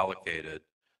tasks allocated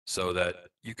so that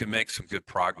you can make some good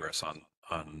progress on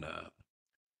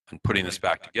putting this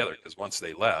back together. Because once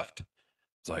they left,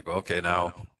 it's like, okay,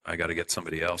 now I got to get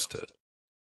somebody else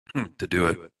to do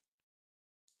it.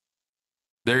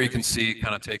 There you can see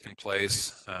kind of taking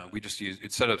place. We just use,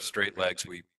 instead of straight legs,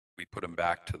 we put them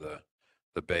back to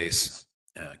the base,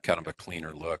 kind of a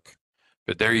cleaner look.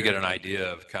 But there you get an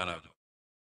idea of kind of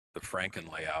the Franken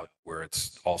layout where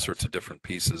it's all sorts of different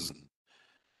pieces.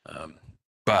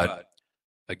 But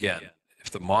again,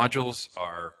 if the modules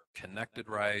are connected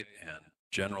right and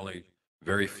generally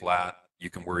very flat, you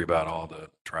can worry about all the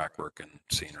track work and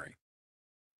scenery.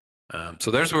 So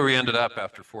there's where we ended up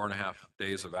after 4.5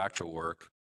 days of actual work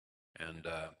and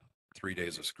 3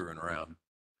 days of screwing around.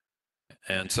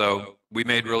 And so we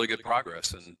made really good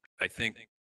progress. And I think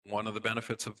one of the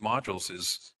benefits of modules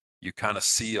is you kind of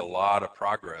see a lot of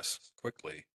progress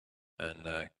quickly,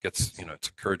 and it's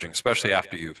encouraging, especially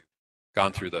after you've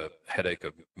gone through the headache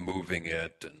of moving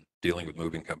it and dealing with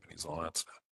moving companies and all that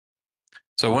stuff.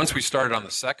 So once we started on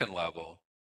the second level,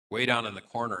 way down in the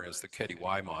corner is the Ketty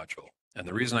Y module. And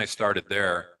the reason I started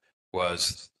there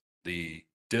was the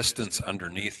distance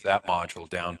underneath that module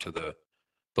down to the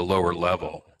lower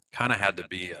level kind of had to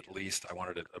be at least, I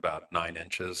wanted it about 9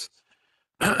 inches.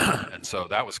 And so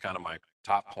that was kind of my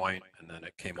top point, and then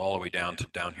it came all the way down to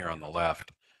down here on the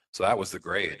left. So that was the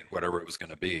grade, whatever it was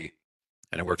going to be.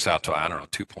 And it works out to, I don't know,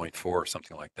 2.4 or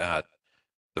something like that.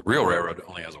 The real railroad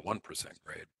only has a 1%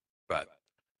 grade, but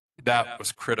that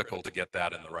was critical to get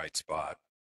that in the right spot.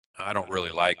 I don't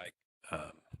really like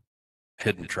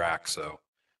hidden tracks, so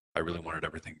I really wanted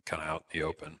everything kind of out in the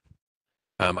open.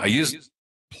 I used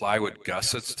plywood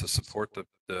gussets to support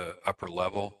the upper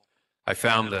level. I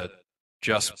found that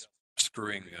just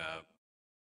screwing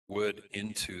wood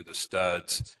into the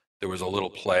studs, there was a little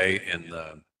play in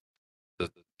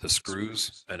the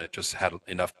screws, and it just had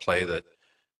enough play that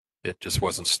it just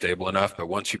wasn't stable enough. But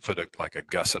once you put like a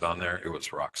gusset on there, it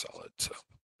was rock solid. So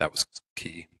that was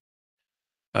key.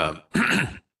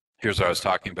 Here's what I was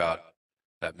talking about,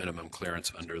 that minimum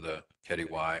clearance under the Ketty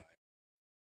Y.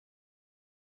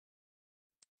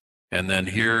 And then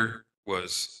here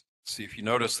was, see if you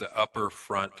notice the upper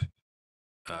front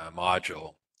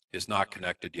module is not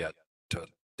connected yet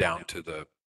down to the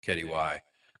Ketty Y,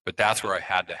 but that's where I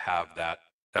had to have that.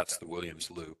 That's the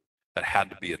Williams loop that had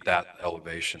to be at that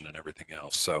elevation and everything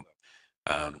else. So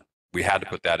we had to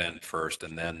put that in first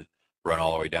and then run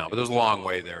all the way down. But there's a long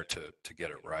way there to get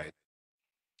it right.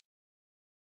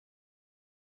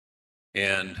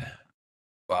 And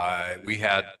we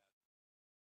had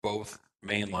both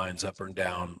main lines up and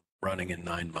down running in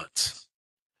 9 months.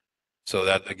 So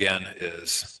that again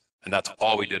is, and that's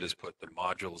all we did is put the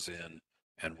modules in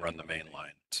and run the main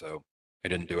line. So I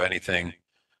didn't do anything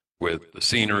with the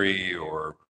scenery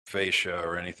or fascia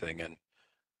or anything. And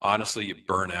honestly, you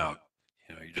burn out.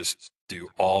 You just do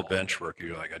all bench work.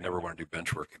 You're like, I never want to do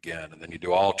bench work again. And then you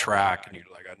do all track and you're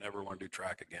like, I never want to do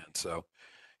track again. So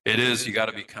it is, you got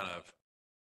to be kind of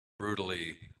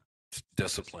brutally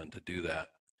disciplined to do that.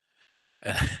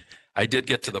 And I did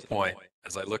get to the point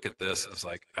as I look at this, it's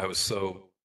like, I was so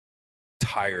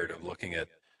tired of looking at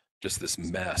just this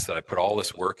mess that I put all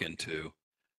this work into,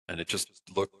 and it just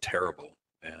looked terrible.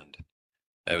 And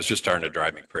it was just starting to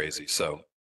drive me crazy. So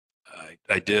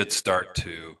I did start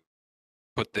to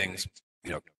put things,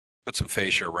 put some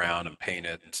fascia around and paint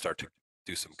it and start to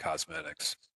do some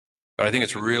cosmetics. But I think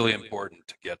it's really important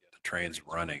to get the trains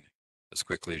running as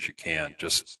quickly as you can,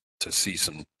 just to see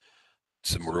some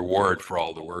reward for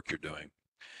all the work you're doing.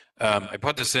 I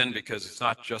put this in because it's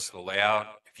not just the layout.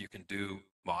 If you can do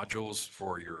modules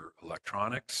for your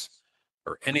electronics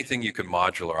or anything you can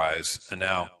modularize, and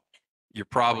now you're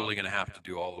probably going to have to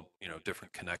do all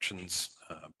different connections,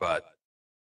 but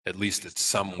at least it's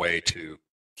some way to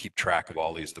keep track of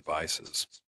all these devices.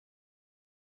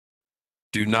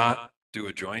 Do not do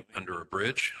a joint under a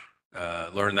bridge.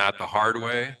 Learn that the hard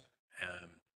way. And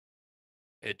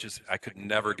I could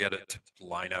never get it to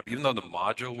line up. Even though the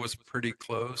module was pretty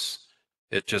close,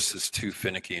 it just is too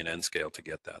finicky in N scale to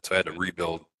get that. So I had to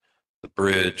rebuild the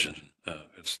bridge and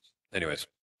anyways.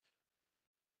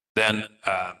 Then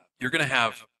you're going to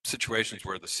have situations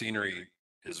where the scenery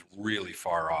is really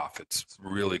far off. It's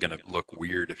really going to look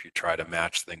weird if you try to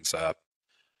match things up.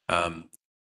 And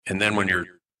then when you're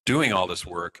doing all this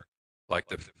work, like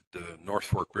the North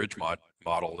Fork Bridge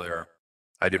model there,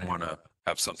 I didn't want to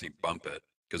have something bump it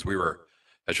because we were,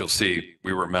 as you'll see,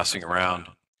 we were messing around.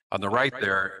 On the right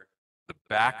there, the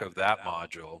back of that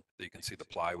module, you can see the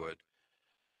plywood,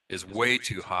 is way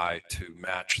too high to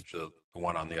match the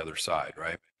one on the other side,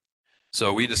 right?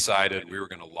 So we decided we were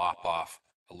going to lop off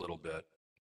a little bit,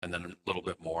 and then a little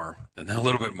bit more, and then a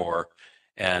little bit more.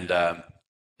 And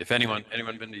if anyone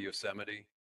been to Yosemite,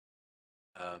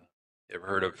 ever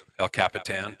heard of El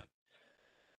Capitan?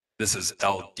 This is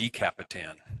El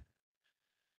Decapitan.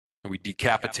 We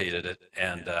decapitated it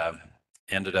and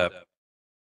ended up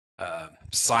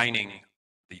signing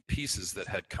the pieces that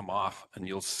had come off. And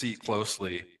you'll see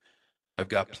closely, I've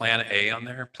got Plan A on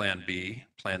there, Plan B,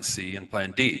 Plan C, and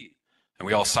Plan D. And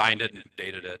we all signed it and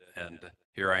dated it. And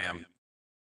here I am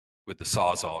with the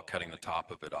Sawzall cutting the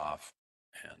top of it off.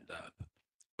 And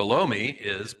below me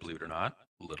is, believe it or not,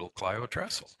 little Clio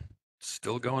trestle,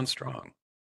 still going strong.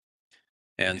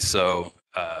 And so,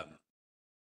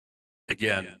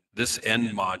 again, this end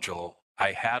module,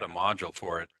 I had a module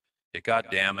for it. It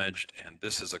got damaged, and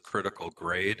this is a critical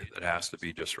grade that has to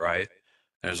be just right.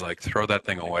 And I was like, throw that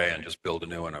thing away and just build a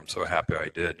new one. I'm so happy I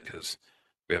did because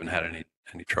we haven't had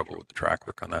any trouble with the track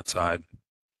work on that side.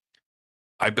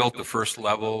 I built the first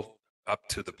level up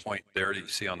to the point there that you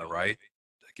see on the right,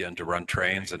 again, to run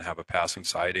trains and have a passing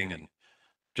siding and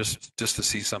just to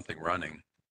see something running.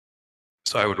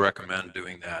 So I would recommend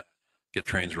doing that. Get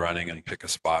trains running and pick a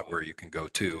spot where you can go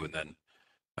to, and then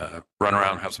run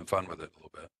around and have some fun with it a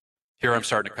little bit. Here I'm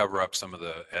starting to cover up some of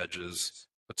the edges,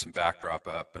 put some backdrop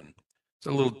up, and it's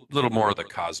a little more of the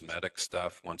cosmetic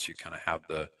stuff once you kind of have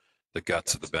the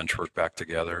guts of the benchwork back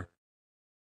together.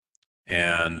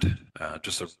 And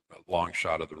just a long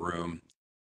shot of the room.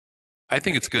 I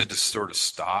think it's good to sort of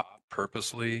stop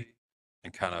purposely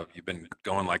and kind of, you've been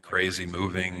going like crazy,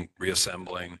 moving,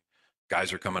 reassembling,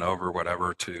 guys are coming over,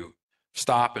 whatever, to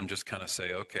stop and just kind of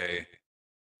say, okay,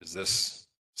 is this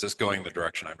going the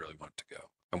direction I really want to go?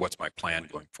 And what's my plan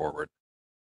going forward?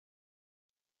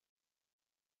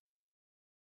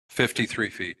 53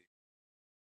 feet.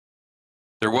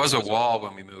 There was a wall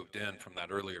when we moved in from that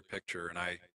earlier picture, and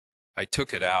I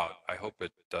took it out. I hope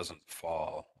it doesn't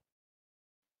fall.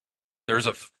 There's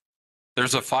a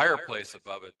fireplace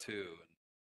above it too.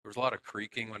 There was a lot of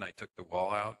creaking when I took the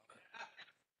wall out.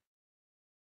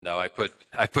 No, I put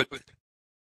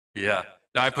yeah.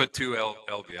 No, I put two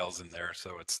LVLs in there,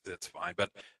 so it's fine. But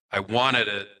I wanted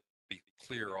it to be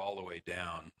clear all the way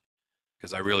down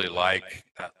because I really like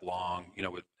that long.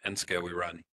 With N scale we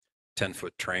run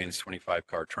 10-foot trains,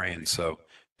 25-car trains, so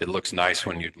it looks nice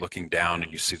when you're looking down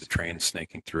and you see the train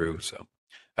snaking through. So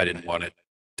I didn't want it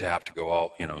to have to go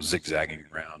all zigzagging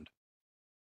around.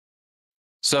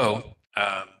 So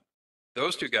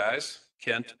those two guys,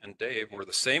 Kent and Dave, were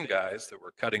the same guys that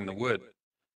were cutting the wood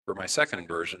for my second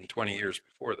version 20 years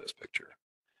before this picture.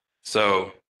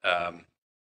 So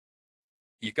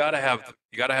you gotta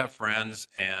have friends,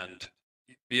 and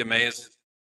be amazed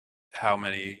how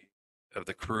many of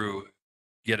the crew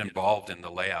get involved in the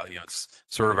layout. It's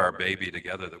sort of our baby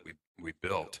together that we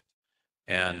built.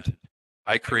 And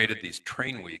I created these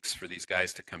train weeks for these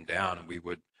guys to come down, and we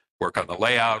would work on the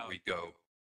layout. We'd go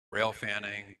rail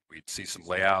fanning. We'd see some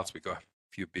layouts. We'd go have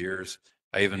a few beers.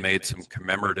 I even made some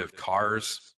commemorative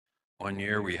cars one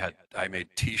year. I made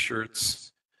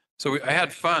T-shirts. So I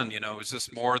had fun, it was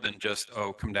just more than just,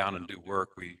 oh, come down and do work.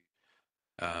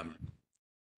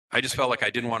 I just felt like I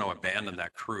didn't want to abandon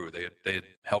that crew. They had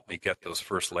helped me get those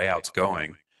first layouts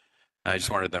going. I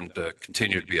just wanted them to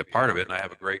continue to be a part of it. And I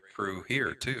have a great crew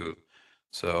here too.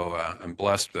 So I'm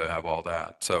blessed to have all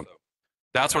that. So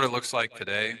that's what it looks like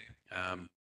today. A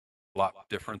lot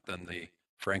different than the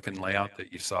Franken layout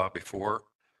that you saw before.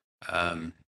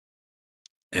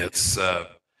 It's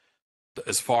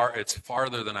it's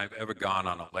farther than I've ever gone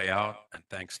on a layout, and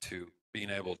thanks to being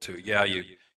able to,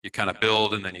 you kind of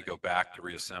build and then you go back to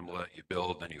reassemble it. You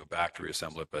build, then you go back to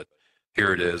reassemble it. But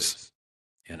here it is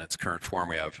in its current form.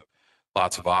 We have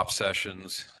lots of op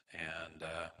sessions, and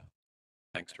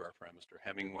thanks to our friend Mr.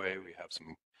 Hemingway, we have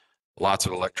lots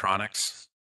of electronics.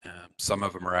 Some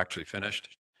of them are actually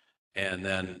finished, and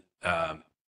then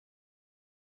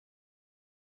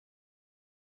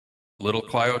little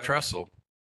Clio trestle.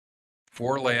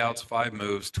 4 layouts, 5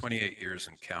 moves, 28 years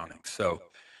and counting. So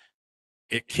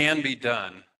it can be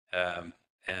done,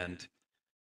 and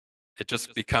it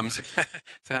just becomes, it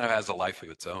kind of has a life of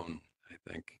its own,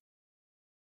 I think.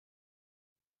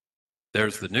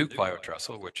 There's the new Clio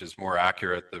trestle, which is more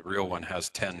accurate. The real one has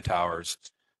 10 towers,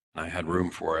 and I had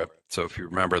room for it. So if you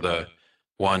remember the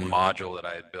one module that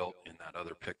I had built in that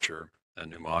other picture, a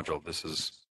new module, this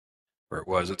is where it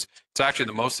was. It's actually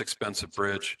the most expensive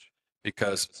bridge,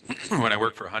 because when I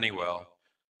worked for Honeywell,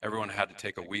 everyone had to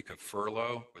take a week of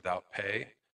furlough without pay,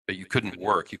 but you couldn't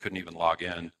work. You couldn't even log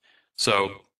in.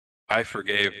 So I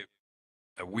forgave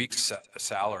a week's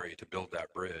salary to build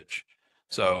that bridge.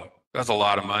 So that's a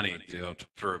lot of money,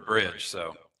 for a bridge.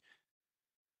 So,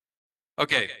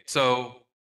 okay, so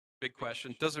big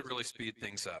question, does it really speed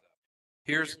things up?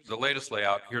 Here's the latest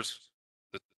layout. Here's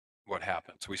what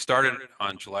happened. So we started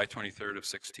on July 23rd of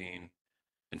 16.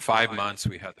 In 5 months,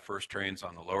 we had the first trains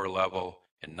on the lower level.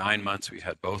 In 9 months, we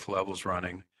had both levels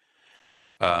running.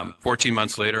 14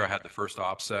 months later, I had the first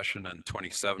op session, and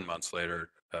 27 months later,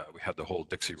 we had the whole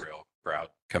Dixie Rail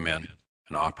route come in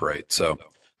and operate. So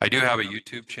I do have a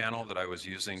YouTube channel that I was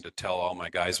using to tell all my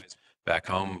guys back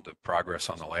home the progress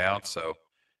on the layout. So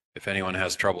if anyone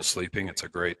has trouble sleeping, it's a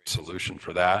great solution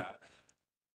for that.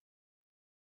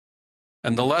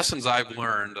 And the lessons I've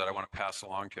learned that I want to pass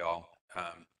along to y'all,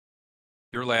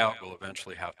 your layout will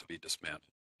eventually have to be dismantled.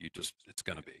 It's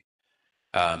going to be.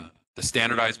 The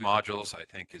standardized modules, I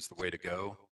think, is the way to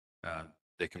go.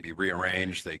 They can be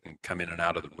rearranged. They can come in and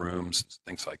out of the rooms,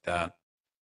 things like that.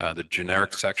 The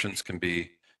generic sections can be,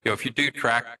 if you do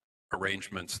track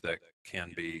arrangements that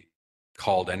can be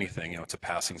called anything, it's a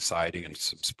passing siding and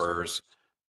some spurs,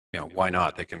 why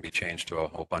not? They can be changed to a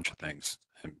whole bunch of things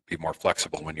and be more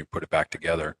flexible when you put it back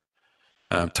together.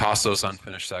 Toss those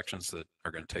unfinished sections that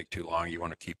are going to take too long. You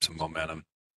want to keep some momentum.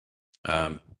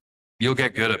 You'll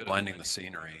get good at blending the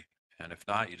scenery, and if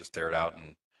not, you just tear it out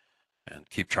and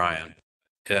keep trying.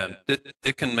 And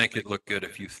it can make it look good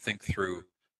if you think through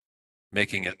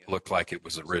making it look like it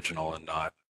was original and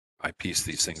not I piece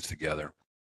these things together.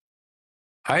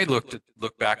 I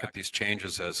look back at these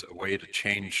changes as a way to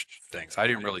change things. I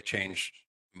didn't really change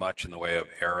much in the way of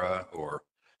era or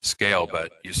scale,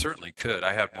 but you certainly could.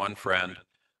 I had one friend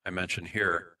I mentioned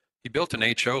here. He built an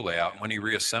HO layout, and when he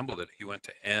reassembled it, he went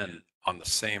to end on the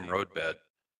same roadbed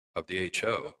of the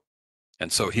HO.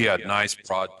 And so he had nice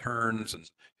broad turns, and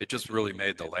it just really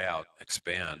made the layout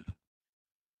expand.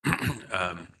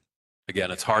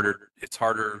 Again, it's harder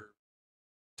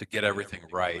to get everything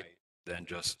right than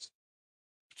just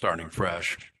starting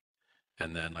fresh.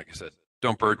 And then, like I said,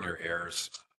 don't burden your heirs.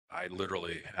 I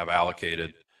literally have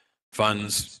allocated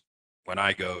funds when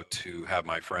I go to have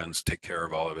my friends take care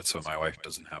of all of it, so my wife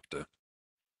doesn't have to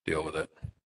deal with it.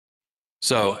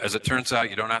 So as it turns out,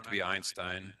 you don't have to be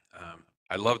Einstein.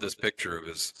 I love this picture of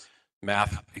his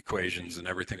math equations and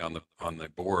everything on the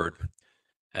board.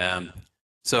 And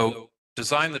so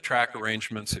design the track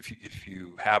arrangements if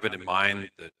you have it in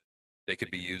mind that they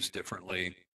could be used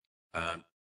differently.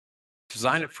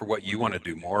 Design it for what you want to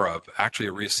do more of. Actually,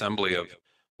 a reassembly of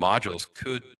modules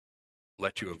could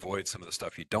let you avoid some of the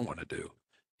stuff you don't want to do.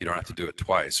 You don't have to do it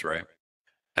twice, right?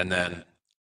 And then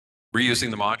reusing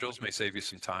the modules may save you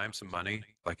some time, some money,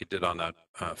 like it did on that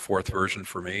 4th version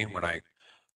for me when I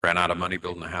ran out of money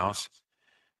building a house.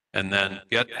 And then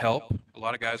get help. A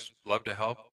lot of guys love to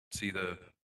help,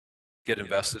 get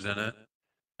invested in it.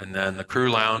 And then the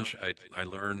crew lounge, I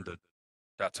learned that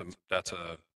that's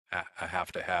a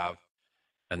have to have.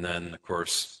 And then, of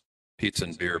course, pizza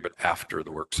and beer, but after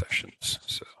the work sessions.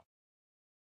 So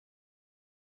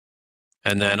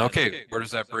And then, okay, where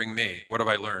does that bring me? What have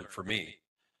I learned for me?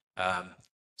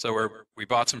 So we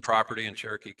bought some property in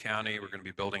Cherokee County. We're going to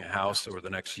be building a house over the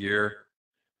next year.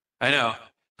 I know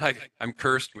I'm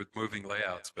cursed with moving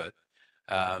layouts, but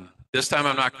this time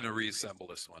I'm not going to reassemble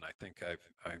this one. I think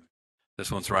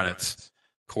this one's run its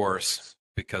course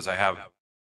because I have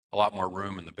a lot more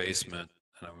room in the basement,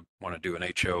 and I want to do an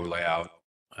HO layout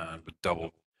with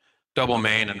double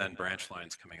main and then branch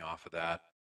lines coming off of that.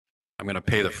 I'm going to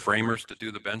pay the framers to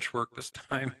do the bench work this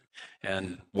time,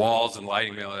 and walls and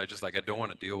lighting. I don't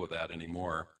want to deal with that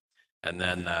anymore. And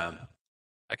then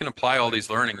I can apply all these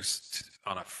learnings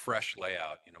on a fresh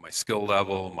layout. My skill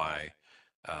level, my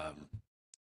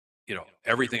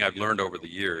everything I've learned over the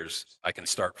years, I can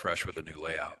start fresh with a new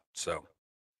layout. So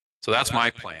that's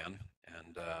my plan,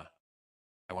 and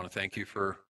I want to thank you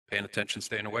for paying attention,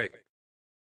 staying awake.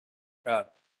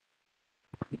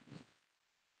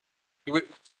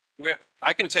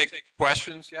 I can take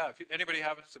questions. Yeah, if anybody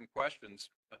has some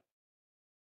questions.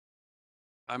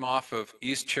 I'm off of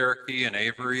East Cherokee and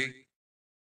Avery.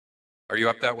 Are you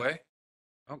up that way?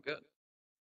 Oh, good.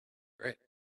 Great.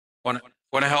 Want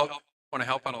to help? Want to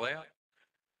help on a layout?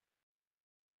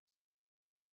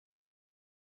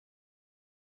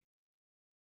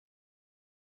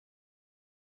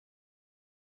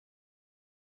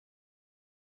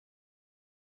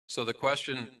 So the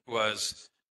question was,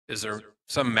 is there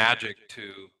some magic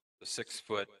to the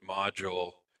 6-foot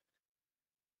module?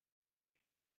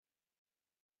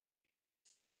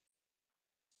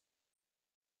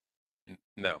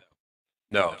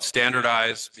 No,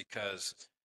 standardized because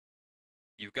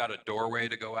you've got a doorway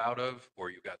to go out of, or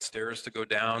you've got stairs to go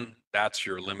down. That's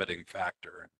your limiting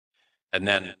factor. And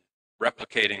then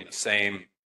replicating the same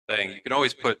thing, you can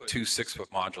always put 2 6-foot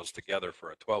modules together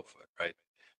for a 12-foot, right?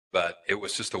 But it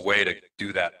was just a way to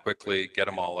do that quickly, get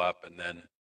them all up, and then,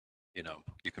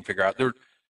 you can figure out. There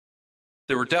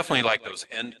were definitely like those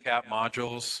end cap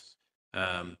modules.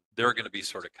 They're going to be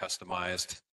sort of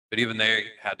customized, but even they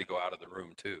had to go out of the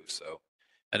room too. So,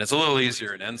 and it's a little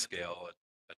easier in N scale.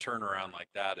 A turnaround like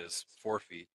that is 4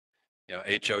 feet.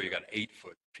 HO, you got an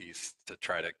 8-foot piece to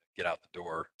try to get out the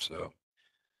door. So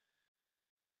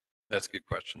that's a good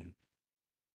question.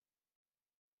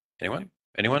 Anyone?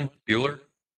 Bueller?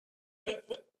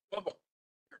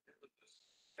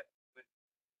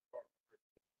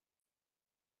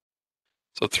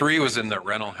 So 3 was in the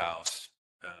rental house,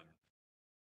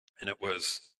 and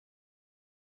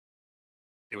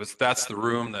that's the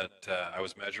room that I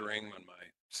was measuring when my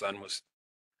son was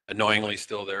annoyingly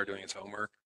still there doing his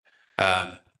homework.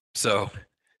 So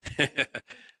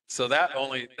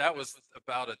that was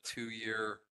about a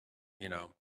 2-year,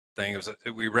 thing.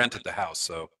 We rented the house,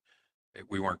 so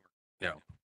we weren't,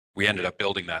 we ended up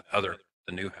building the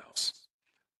new house.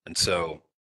 And so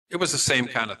it was the same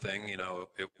kind of thing,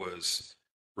 it was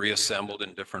reassembled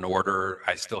in different order.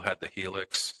 I still had the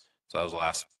helix, so that was the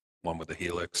last one with the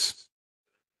helix.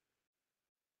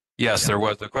 Yes, there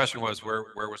was. The question was, where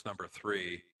was number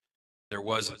 3? There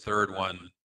was a 3rd one,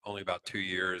 only about 2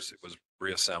 years. It was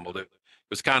reassembled. It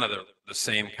was kind of the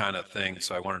same kind of thing,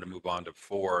 so I wanted to move on to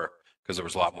 4 because there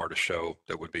was a lot more to show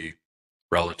that would be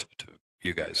relative to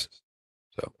you guys.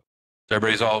 So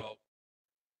everybody's all,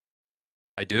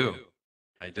 I do.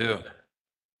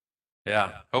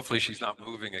 Yeah, hopefully she's not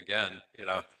moving again,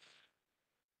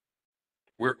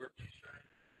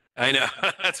 I know,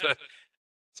 that's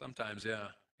sometimes, yeah,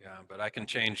 but I can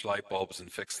change light bulbs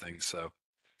and fix things, so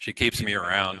she keeps me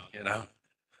around,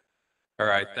 All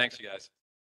right, thanks, you guys.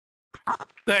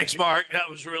 Thanks, Mark. That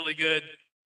was really good.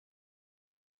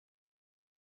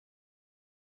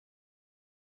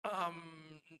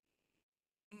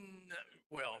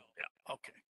 Well, yeah,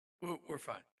 okay, we're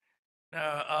fine.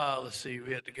 Now, let's see.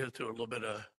 We had to go through a little bit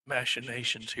of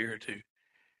machinations here too.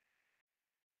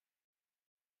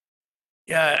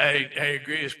 Yeah, I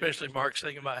agree. Especially Mark's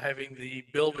thinking about having the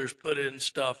builders put in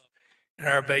stuff in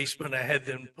our basement. I had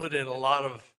them put in a lot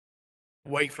of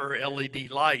wafer LED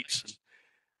lights.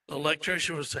 The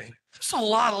electrician was saying, "That's a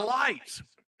lot of lights."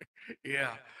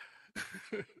 Yeah.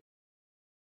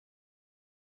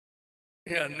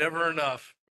 Yeah, never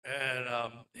enough. And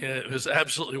it was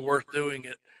absolutely worth doing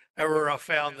it. However, I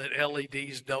found that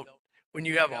LEDs don't, when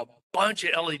you have a bunch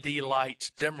of LED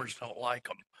lights, dimmers don't like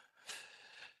them.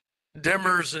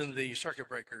 Dimmers and the circuit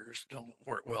breakers don't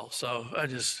work well. So I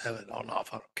just have it on off.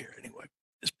 I don't care anyway.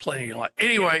 There's plenty of light.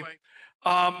 Anyway,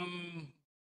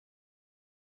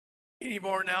 any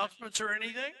more announcements or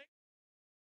anything?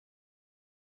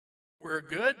 We're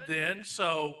good then.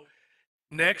 So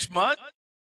next month,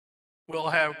 we'll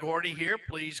have Gordy here.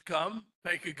 Please come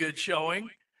make a good showing.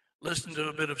 listen to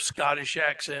a bit of Scottish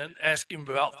accent, ask him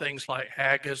about things like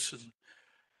haggis and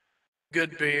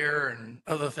good beer and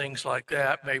other things like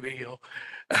that. Maybe you'll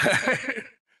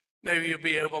maybe you'll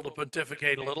be able to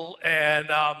pontificate a little. And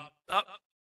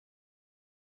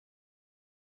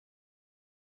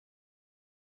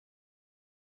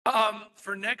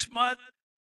for next month,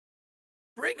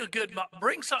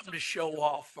 bring something to show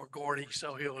off for Gordy,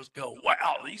 so he'll just go,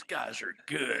 "Wow, these guys are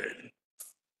good."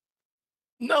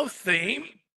 No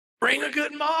theme. Bring a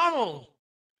good model.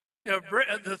 You know,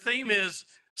 the theme is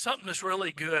something that's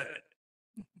really good,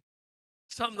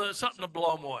 something to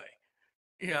blow them away.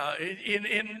 Yeah, in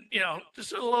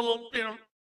just a little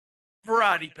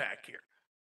variety pack here.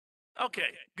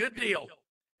 Okay, good deal.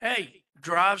 Hey,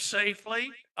 drive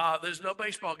safely. There's no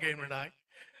baseball game tonight,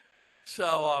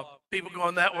 so people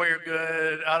going that way are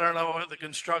good. I don't know what the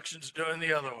construction's doing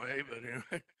the other way, but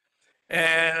anyway.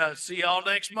 And see y'all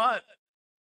next month.